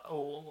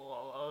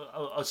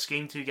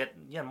scheme to get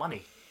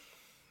money.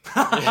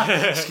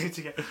 Skin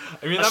together.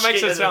 I mean, that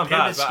makes it sound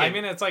bad, but I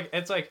mean, it's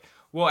like,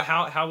 well,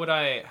 how would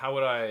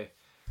I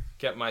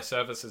get my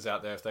services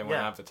out there if they want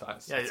to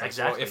advertise? Yeah, it's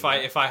exactly. Like, well,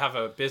 if I have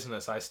a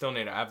business, I still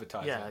need to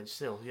advertise. Yeah, it.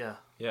 still, yeah.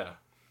 Yeah.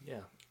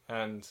 Yeah.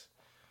 And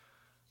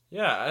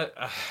yeah,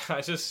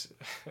 I just.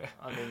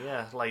 I mean,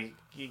 yeah, like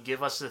you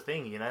give us the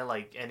thing, you know,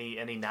 like any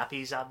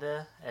nappies out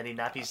there, any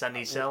nappies that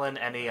need selling,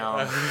 any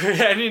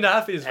any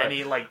nappies,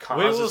 any like cars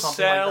we will or something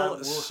sell like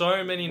that.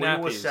 so many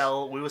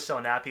nappies. We will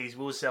sell nappies.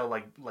 We will sell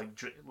like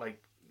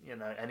you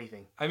know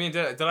anything. I mean,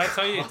 did I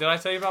tell you? Did I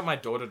tell you about my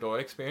door-to-door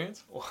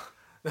experience?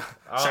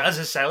 So as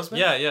a salesman?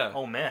 Yeah.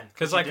 Oh man.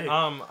 Because like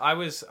I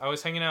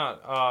was hanging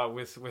out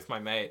with my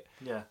mate.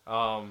 Yeah.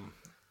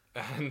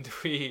 And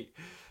we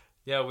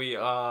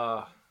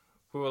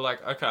were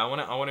like, okay, I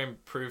want to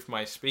improve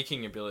my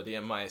speaking ability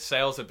and my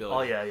sales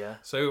ability. Oh yeah.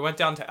 So we went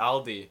down to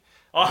Aldi.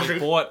 We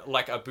bought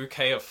like a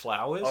bouquet of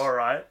flowers. All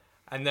right.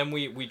 And then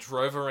we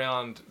drove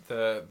around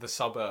the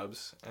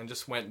suburbs and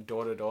just went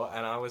door to door,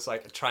 and I was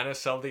like trying to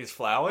sell these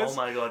flowers. Oh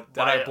my god!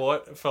 That I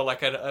bought for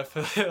like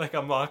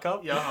a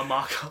markup. Yeah, a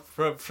markup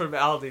from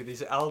Aldi.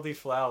 These Aldi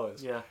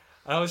flowers. Yeah.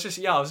 And I was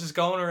just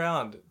going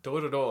around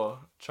door to door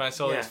trying to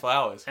sell these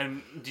flowers.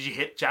 And did you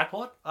hit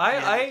jackpot?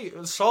 I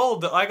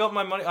sold. I got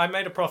my money. I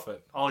made a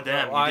profit. Oh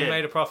damn! I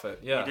made a profit.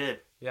 Yeah. You did.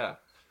 Yeah.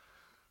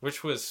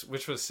 Which was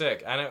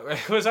sick, and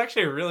it was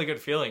actually a really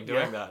good feeling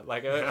doing that.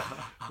 Like,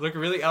 look,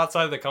 really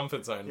outside the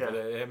comfort zone, but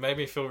it made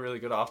me feel really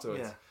good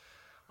afterwards.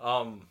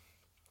 Yeah.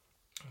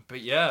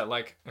 But yeah,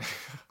 like,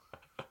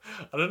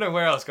 I don't know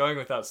where I was going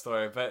with that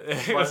story, but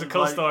it was a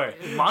cool story.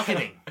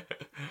 Marketing,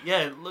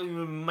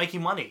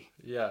 making money.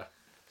 Yeah.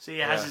 See,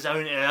 it has its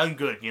own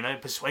good, you know,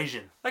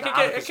 persuasion. Like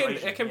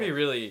it can be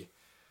really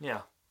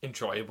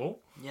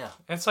enjoyable. Yeah.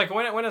 And it's like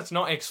when it's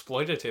not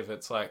exploitative,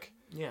 it's like.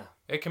 Yeah.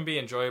 It can be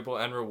enjoyable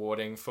and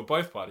rewarding for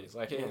both parties.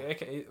 Like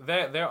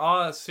there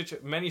are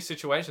many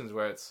situations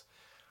where it's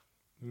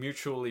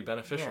mutually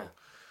beneficial.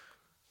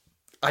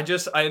 Yeah.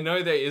 I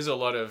know there is a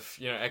lot of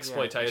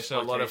exploitation,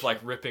 a lot of like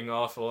ripping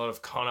off, a lot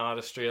of con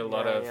artistry, a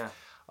lot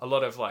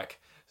of like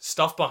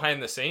stuff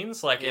behind the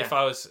scenes. Like if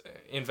I was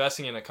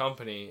investing in a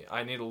company,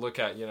 I need to look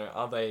at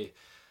are they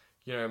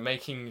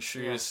making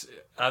shoes?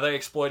 Are they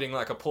exploiting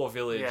like a poor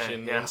village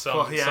in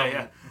some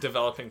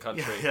developing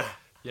country?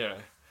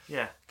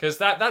 Yeah, because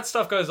that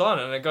stuff goes on,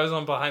 and it goes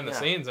on behind the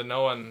scenes, and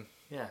no one.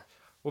 Yeah.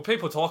 Well,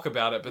 people talk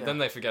about it, but then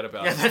they forget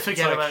about it. Yeah, they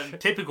forget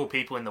about typical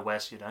people in the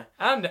West, you know.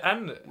 And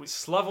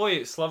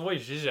Slavoj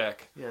Žižek.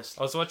 Yes.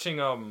 I was watching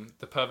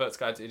The Pervert's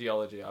Guide to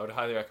Ideology. I would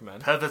highly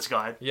recommend. Pervert's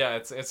Guide. Yeah,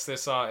 it's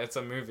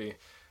a movie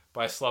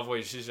by Slavoj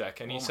Žižek,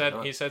 and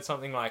he said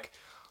something like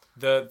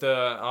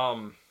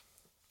the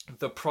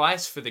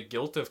price for the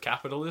guilt of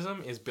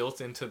capitalism is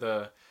built into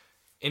the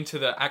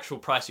actual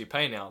price you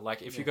pay now.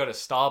 Like if you go to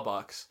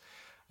Starbucks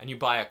and you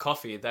buy a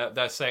coffee,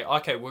 they say,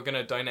 okay, we're going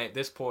to donate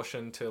this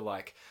portion to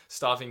like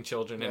starving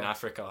children in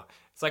Africa.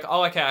 It's like,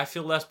 oh, okay, I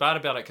feel less bad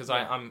about it because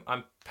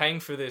I'm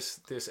paying for this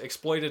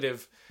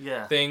exploitative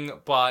thing,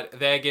 but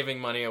they're giving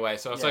money away,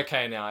 so it's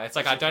okay now. It's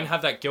like I don't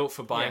have that guilt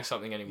for buying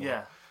something anymore.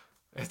 Yeah.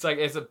 It's like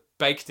it's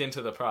baked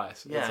into the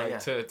price. Yeah,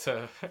 it's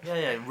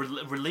like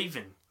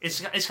relieving.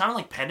 It's kind of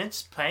like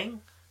penance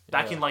paying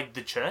back in like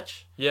the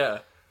church. Yeah.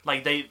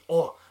 Like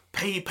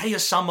pay a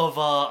sum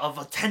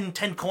of 10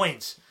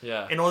 coins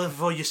in order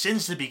for your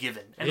sins to be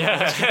given. And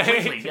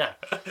completely, like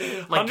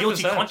 100%.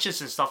 Guilty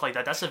conscience and stuff like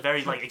that. That's a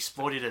very like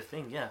exploitative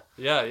thing,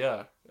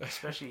 Yeah.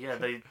 Especially,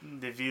 they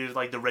view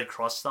like the Red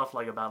Cross stuff,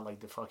 like about like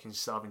the fucking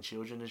starving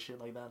children and shit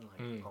like that. Like,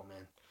 oh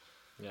man.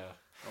 Yeah.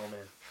 Oh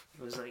man.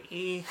 It was like,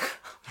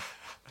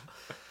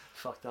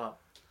 fucked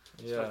up.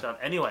 Yeah. Fucked up.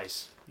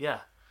 Anyways,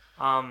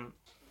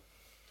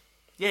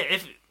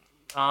 if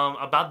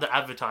about the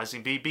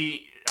advertising,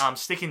 be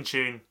stick in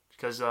tune.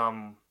 Because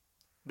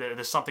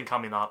there's something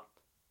coming up,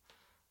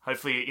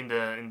 hopefully in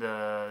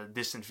the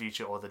distant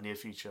future or the near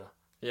future.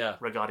 Yeah.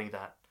 Regarding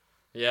that.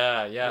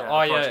 Yeah.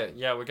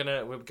 We're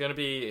gonna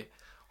be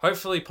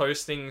hopefully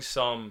posting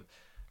some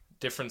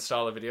different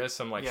style of videos,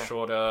 some like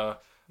shorter,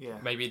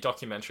 maybe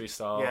documentary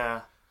style.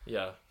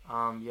 Yeah.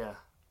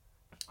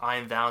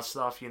 I&Thou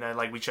stuff.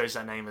 Like we chose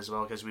that name as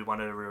well because we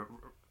wanted to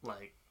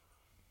like.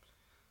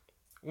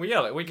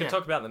 Well, we can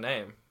talk about the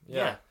name.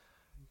 Yeah.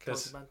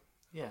 Because.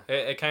 Yeah.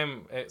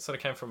 It sort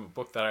of came from a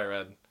book that I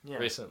read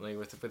recently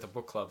with a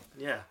book club.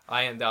 Yeah.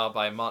 I&Thou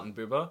by Martin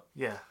Buber.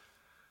 Yeah.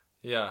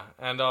 Yeah,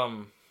 and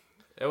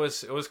it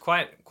was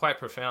quite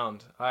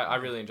profound. I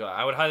really enjoyed it.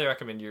 I would highly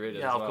recommend you read it.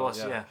 Yeah, as of well.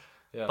 course. Yeah.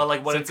 But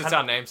like, since it's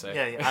our namesake.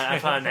 Yeah. I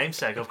found a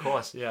namesake, of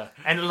course. Yeah.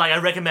 And like, I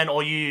recommend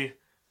all you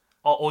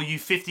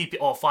 50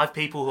 or 5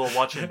 people who are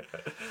watching, 2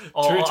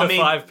 to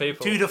 5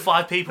 people, 2 to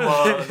 5 people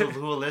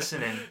who are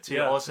listening to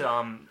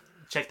also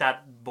check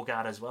that book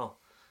out as well,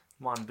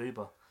 Martin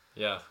Buber.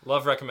 Yeah,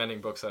 love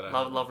recommending books that I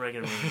love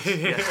recommending.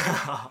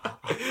 Yeah.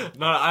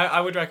 No, I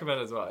would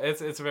recommend it as well.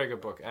 It's a very good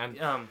book, and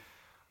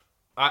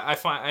I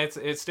find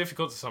it's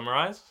difficult to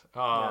summarize.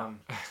 But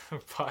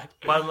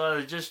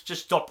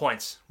just dot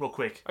points real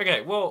quick. Okay,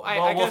 well,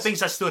 I guess well,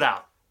 things that stood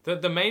out.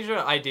 The major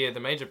idea, the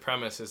major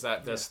premise is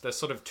that there's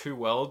sort of two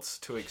worlds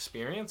to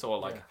experience, or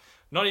like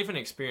not even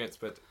experience,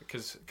 but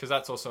because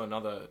that's also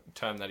another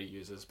term that he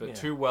uses, but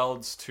two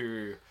worlds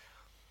to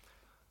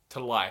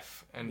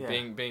life and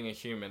being a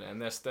human.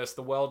 And there's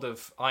the world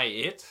of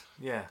I-It,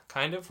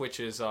 kind of, which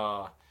is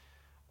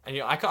and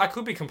I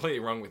could be completely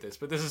wrong with this,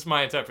 but this is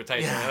my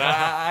interpretation.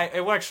 And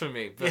it works for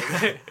me. But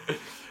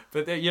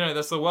but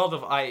there's the world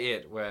of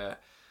I-It, where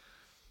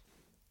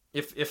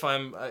if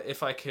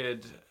I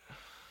could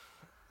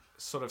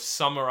sort of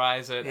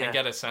summarize it and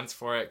get a sense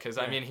for it, because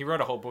I mean, he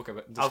wrote a whole book of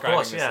it describing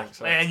this thing,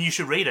 so. And you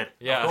should read it.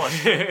 Of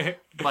course.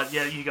 But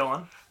you go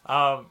on.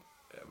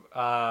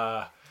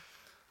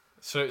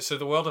 So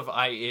the world of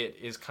I-It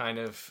is kind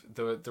of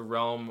the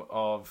realm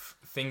of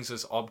things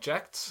as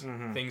objects,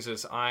 things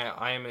as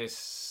I am a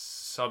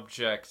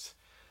subject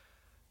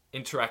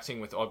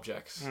interacting with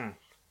objects.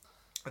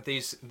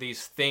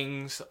 These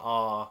things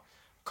are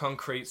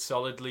concrete,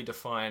 solidly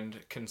defined,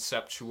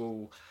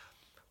 conceptual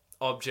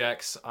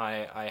objects.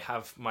 I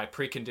have my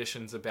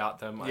preconditions about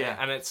them.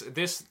 And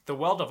it's the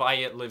world of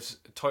I-It lives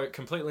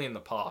completely in the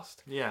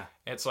past.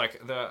 It's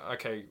like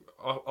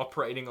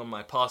operating on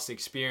my past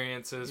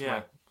experiences,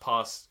 my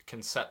past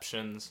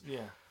conceptions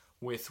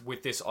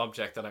with this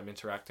object that I'm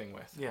interacting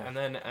with. And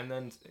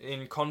then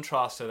in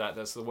contrast to that,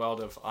 there's the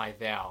world of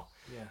I-Thou.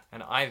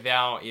 And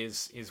I-Thou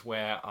is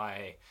where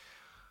I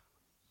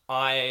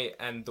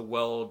and the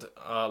world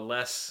are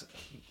less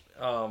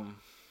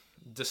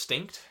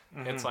distinct.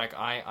 It's like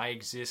I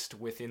exist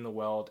within the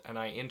world, and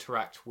I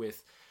interact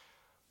with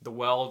the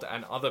world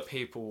and other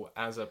people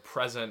as a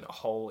present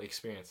whole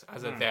experience,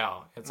 as a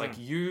thou. It's like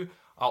you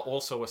are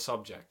also a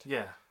subject.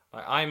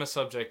 Like I'm a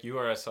subject, you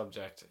are a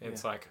subject.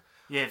 It's like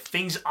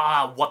things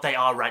are what they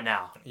are right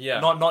now.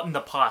 Not in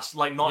the past,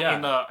 like not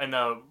in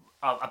a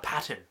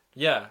pattern.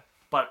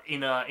 But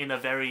in a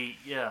very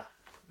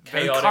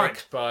very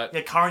chaotic,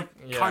 current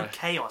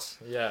chaos.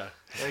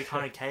 Very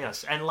current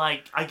chaos. And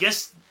like I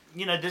guess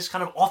this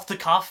kind of off the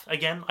cuff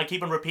again. I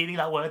keep on repeating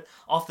that word,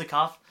 off the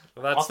cuff.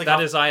 Well, that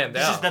is I and Thou.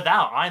 This is the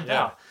thou, I and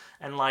Thou.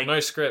 And like no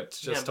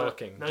script, just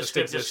talking. No just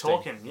script, existing.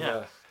 just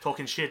talking.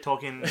 Talking shit,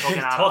 talking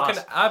out talking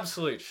of us.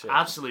 absolute shit.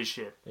 Absolute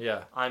shit.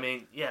 I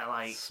mean,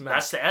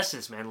 that's the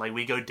essence, man. Like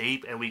we go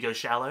deep and we go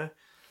shallow.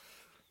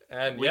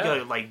 And we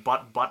go like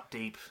butt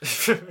deep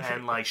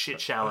and like shit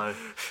shallow.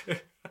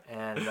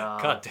 And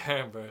God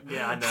damn, bro.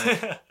 Yeah, I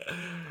know.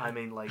 I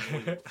mean, like,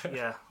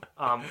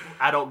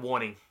 adult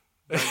warning.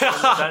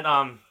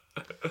 Don't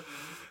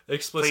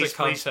explicit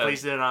content.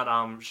 Please do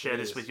not share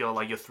this with your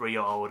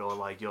 3-year-old or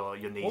like your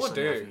niece or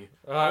nephew.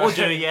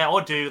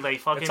 Or do like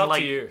fucking it's up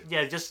like to you.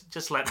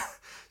 Just let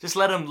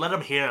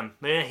them hear him.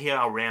 Let them hear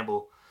our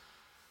ramble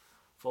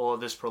for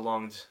this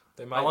prolonged.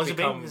 How long has it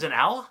been? Is it an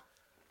hour?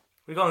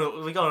 We're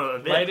going a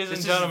bit. Ladies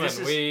and gentlemen,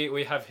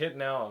 we have hit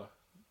an hour.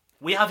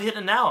 We have hit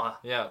an hour.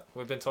 Yeah,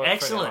 we've been talking.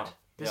 Excellent. For an hour.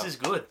 This is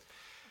good.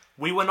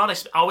 We were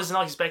not. I was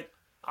not expecting.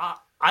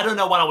 I don't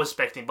know what I was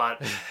expecting, but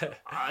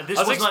this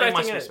was not in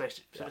my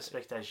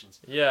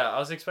expectations. Yeah, I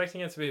was expecting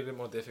it to be a bit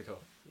more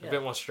difficult, a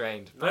bit more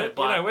strained. But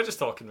we're just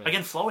talking. Man.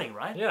 Again, flowing,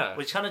 right? Yeah.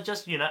 We're kind of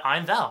just I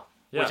and Thou.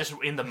 We're just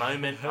in the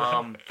moment,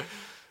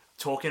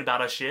 talking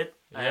about our shit,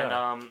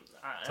 and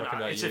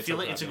it's a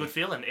feeling. It's a good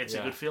feeling. It's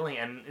a good feeling,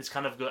 and it's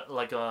kind of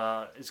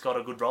got it's got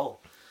a good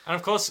roll. And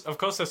of course,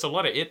 there's a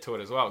lot of it to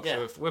it as well.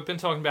 So we've been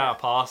talking about our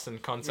past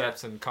and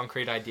concepts and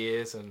concrete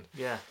ideas and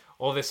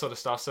all this sort of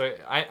stuff. So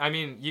I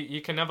mean,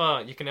 you can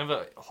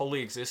never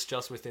wholly exist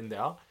just within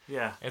Thou.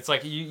 It's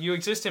like you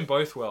exist in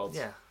both worlds.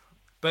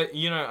 But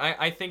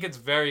I think it's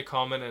very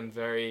common and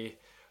very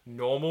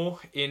normal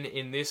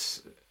in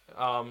this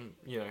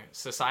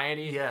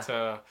society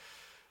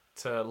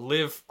to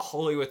live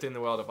wholly within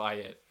the world of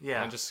I-It.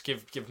 And just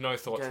give no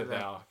thought to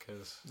Thou,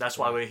 because that's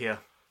why we're here.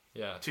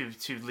 To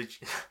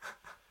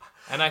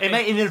and I think it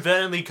may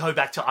inadvertently go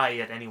back to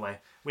I-It anyway.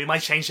 We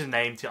might change the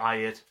name to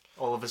I-It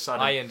all of a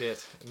sudden. I and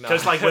It.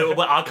 Because like we're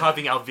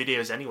archiving our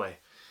videos anyway.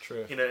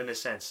 True. In a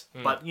sense.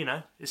 But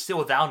it's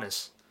still a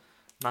thou-ness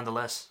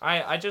nonetheless.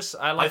 I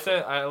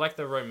like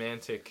the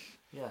romantic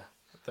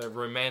the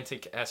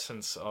romantic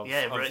essence of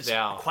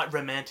Thou. Quite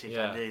romantic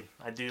indeed.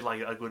 I do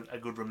like a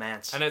good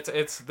romance. And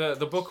it's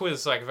the book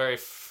was like very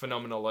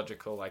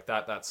phenomenological, like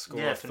that school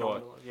of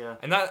thought.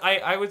 And that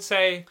I would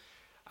say,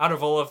 out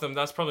of all of them,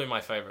 that's probably my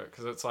favorite,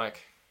 because it's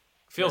like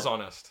feels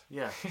honest.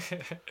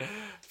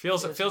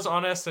 Feels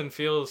honest and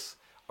feels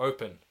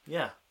open.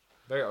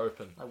 Very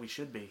open. Like we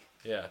should be.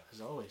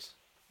 As always.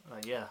 I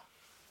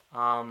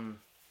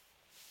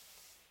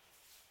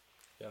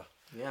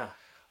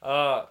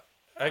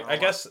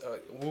guess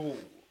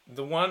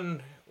the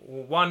one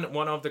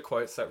of the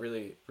quotes that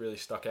really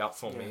stuck out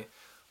for me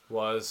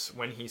was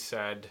when he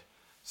said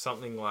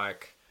something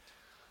like,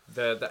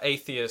 the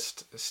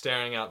atheist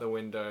staring out the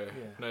window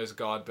knows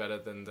God better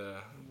than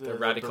the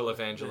radical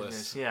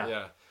evangelist.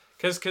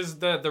 Because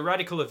the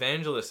radical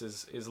evangelist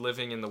is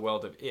living in the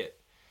world of it.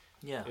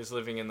 Is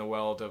living in the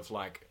world of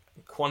like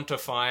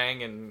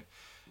quantifying and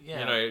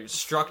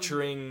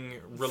structuring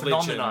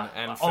religion Phenomena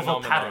and of phenomena.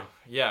 a pattern.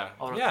 Yeah.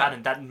 Or a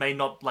pattern that may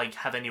not like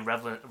have any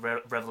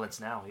relevance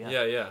now.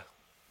 Yeah.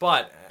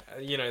 But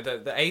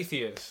the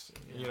atheist,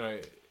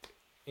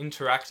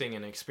 interacting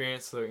and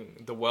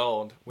experiencing the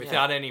world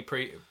without any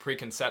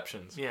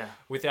preconceptions. Yeah.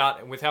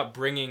 Without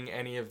bringing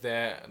any of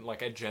their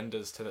like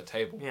agendas to the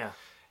table. Yeah.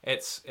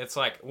 It's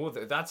like, well,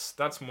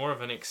 that's more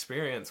of an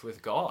experience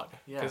with God,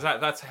 because Yeah.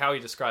 that's how he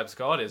describes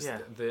God, is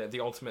the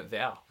ultimate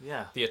thou,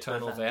 the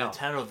eternal thou. The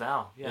eternal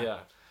thou. Yeah,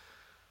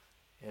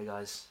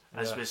 guys.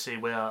 As we see,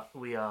 we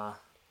are.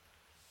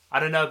 I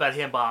don't know about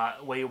him,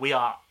 but we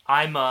are.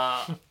 I'm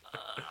a.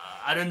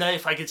 I don't know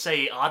if I could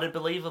say ardent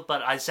believer,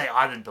 but I'd say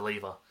ardent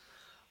believer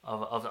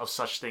of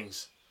such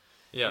things.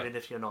 Yeah. Even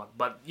if you're not,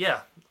 but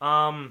yeah.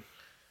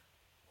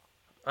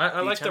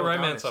 I like the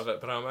romance of it,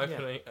 but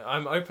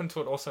I'm open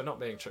to it also not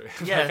being true.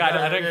 Yeah, like,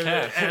 I don't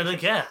care. I don't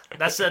care.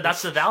 That's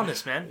the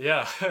thou-ness, man.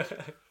 Yeah.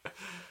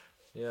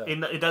 Yeah.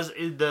 It does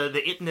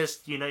the itness,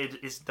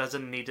 it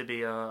doesn't need to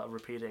be a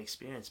repeated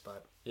experience,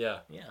 but yeah.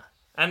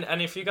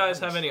 And if you guys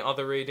have any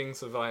other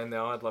readings of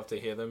I&Thou, I'd love to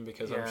hear them,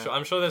 because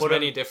I'm sure there's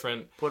many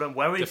different.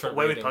 Where are we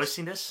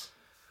posting this?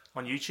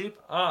 On YouTube?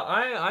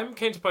 I'm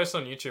keen to post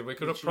on YouTube. We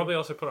could probably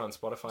also put it on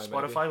Spotify.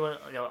 Spotify,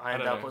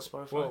 I&Thou put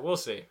Spotify. We'll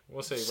see.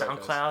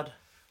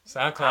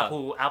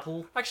 SoundCloud.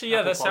 Apple. Actually,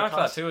 yeah, there's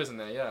SoundCloud too, isn't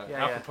there? Yeah.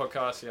 Apple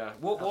Podcasts. Yeah.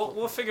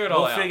 We'll figure it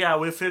all out.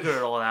 We'll figure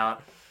it all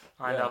out.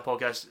 I&Thou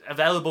podcast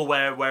available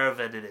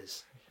wherever it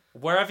is.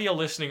 Wherever you're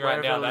listening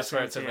right now, that's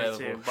where it's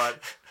available. But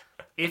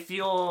if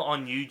you're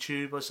on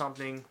YouTube or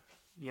something,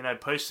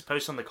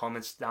 post on the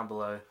comments down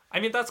below. I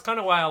mean, that's kind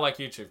of why I like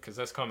YouTube, because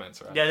there's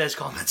comments, right? Yeah, there's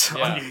comments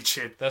on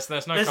YouTube. There's no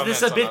comments.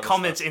 There's a bit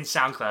comments in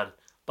SoundCloud,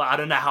 but I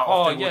don't know how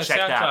often we'll check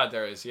that. SoundCloud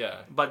there is,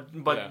 yeah. But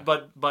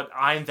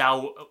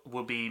I&Thou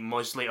will be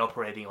mostly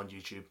operating on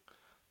YouTube.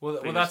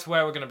 Well, that's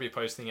where we're going to be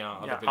posting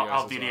our other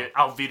videos.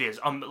 Our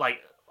videos.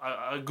 Like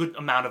a good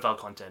amount of our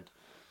content.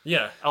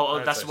 Yeah.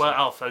 That's where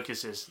our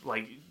focus is.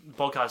 Like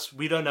podcasts,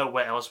 we don't know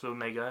where else we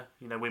may go.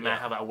 We may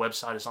have our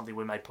website or something.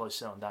 We may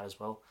post it on that as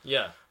well.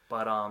 Yeah.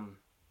 But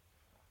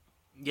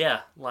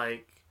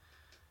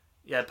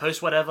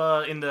post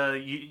whatever in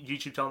the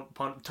YouTube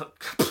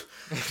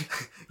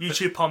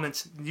YouTube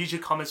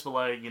comments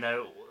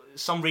below.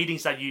 Some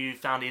readings that you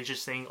found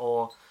interesting,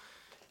 or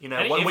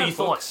what were your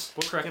thoughts?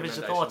 Give us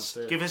your thoughts.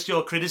 Too. Give us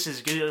your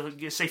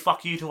criticism. Say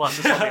fuck you to us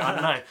or something. I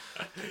don't know.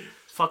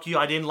 Fuck you.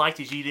 I didn't like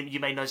this. You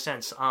made no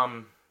sense.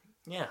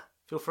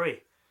 Feel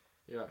free.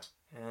 Yeah.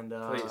 And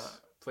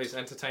please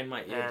entertain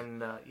my ear.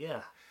 And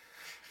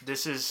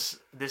this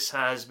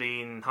has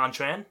been Han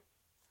Tran,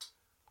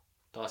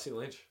 Darcy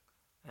Lynch,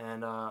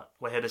 and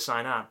we're here to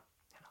sign out.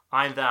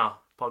 I&Thou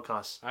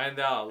podcast.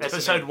 I&Thou.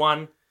 Episode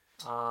 1.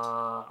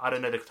 I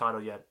don't know the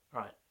title yet.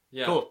 All right.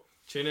 Yeah. Cool.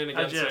 Tune in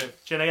again soon.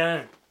 Tune in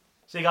again.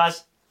 See you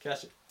guys.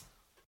 Catch it.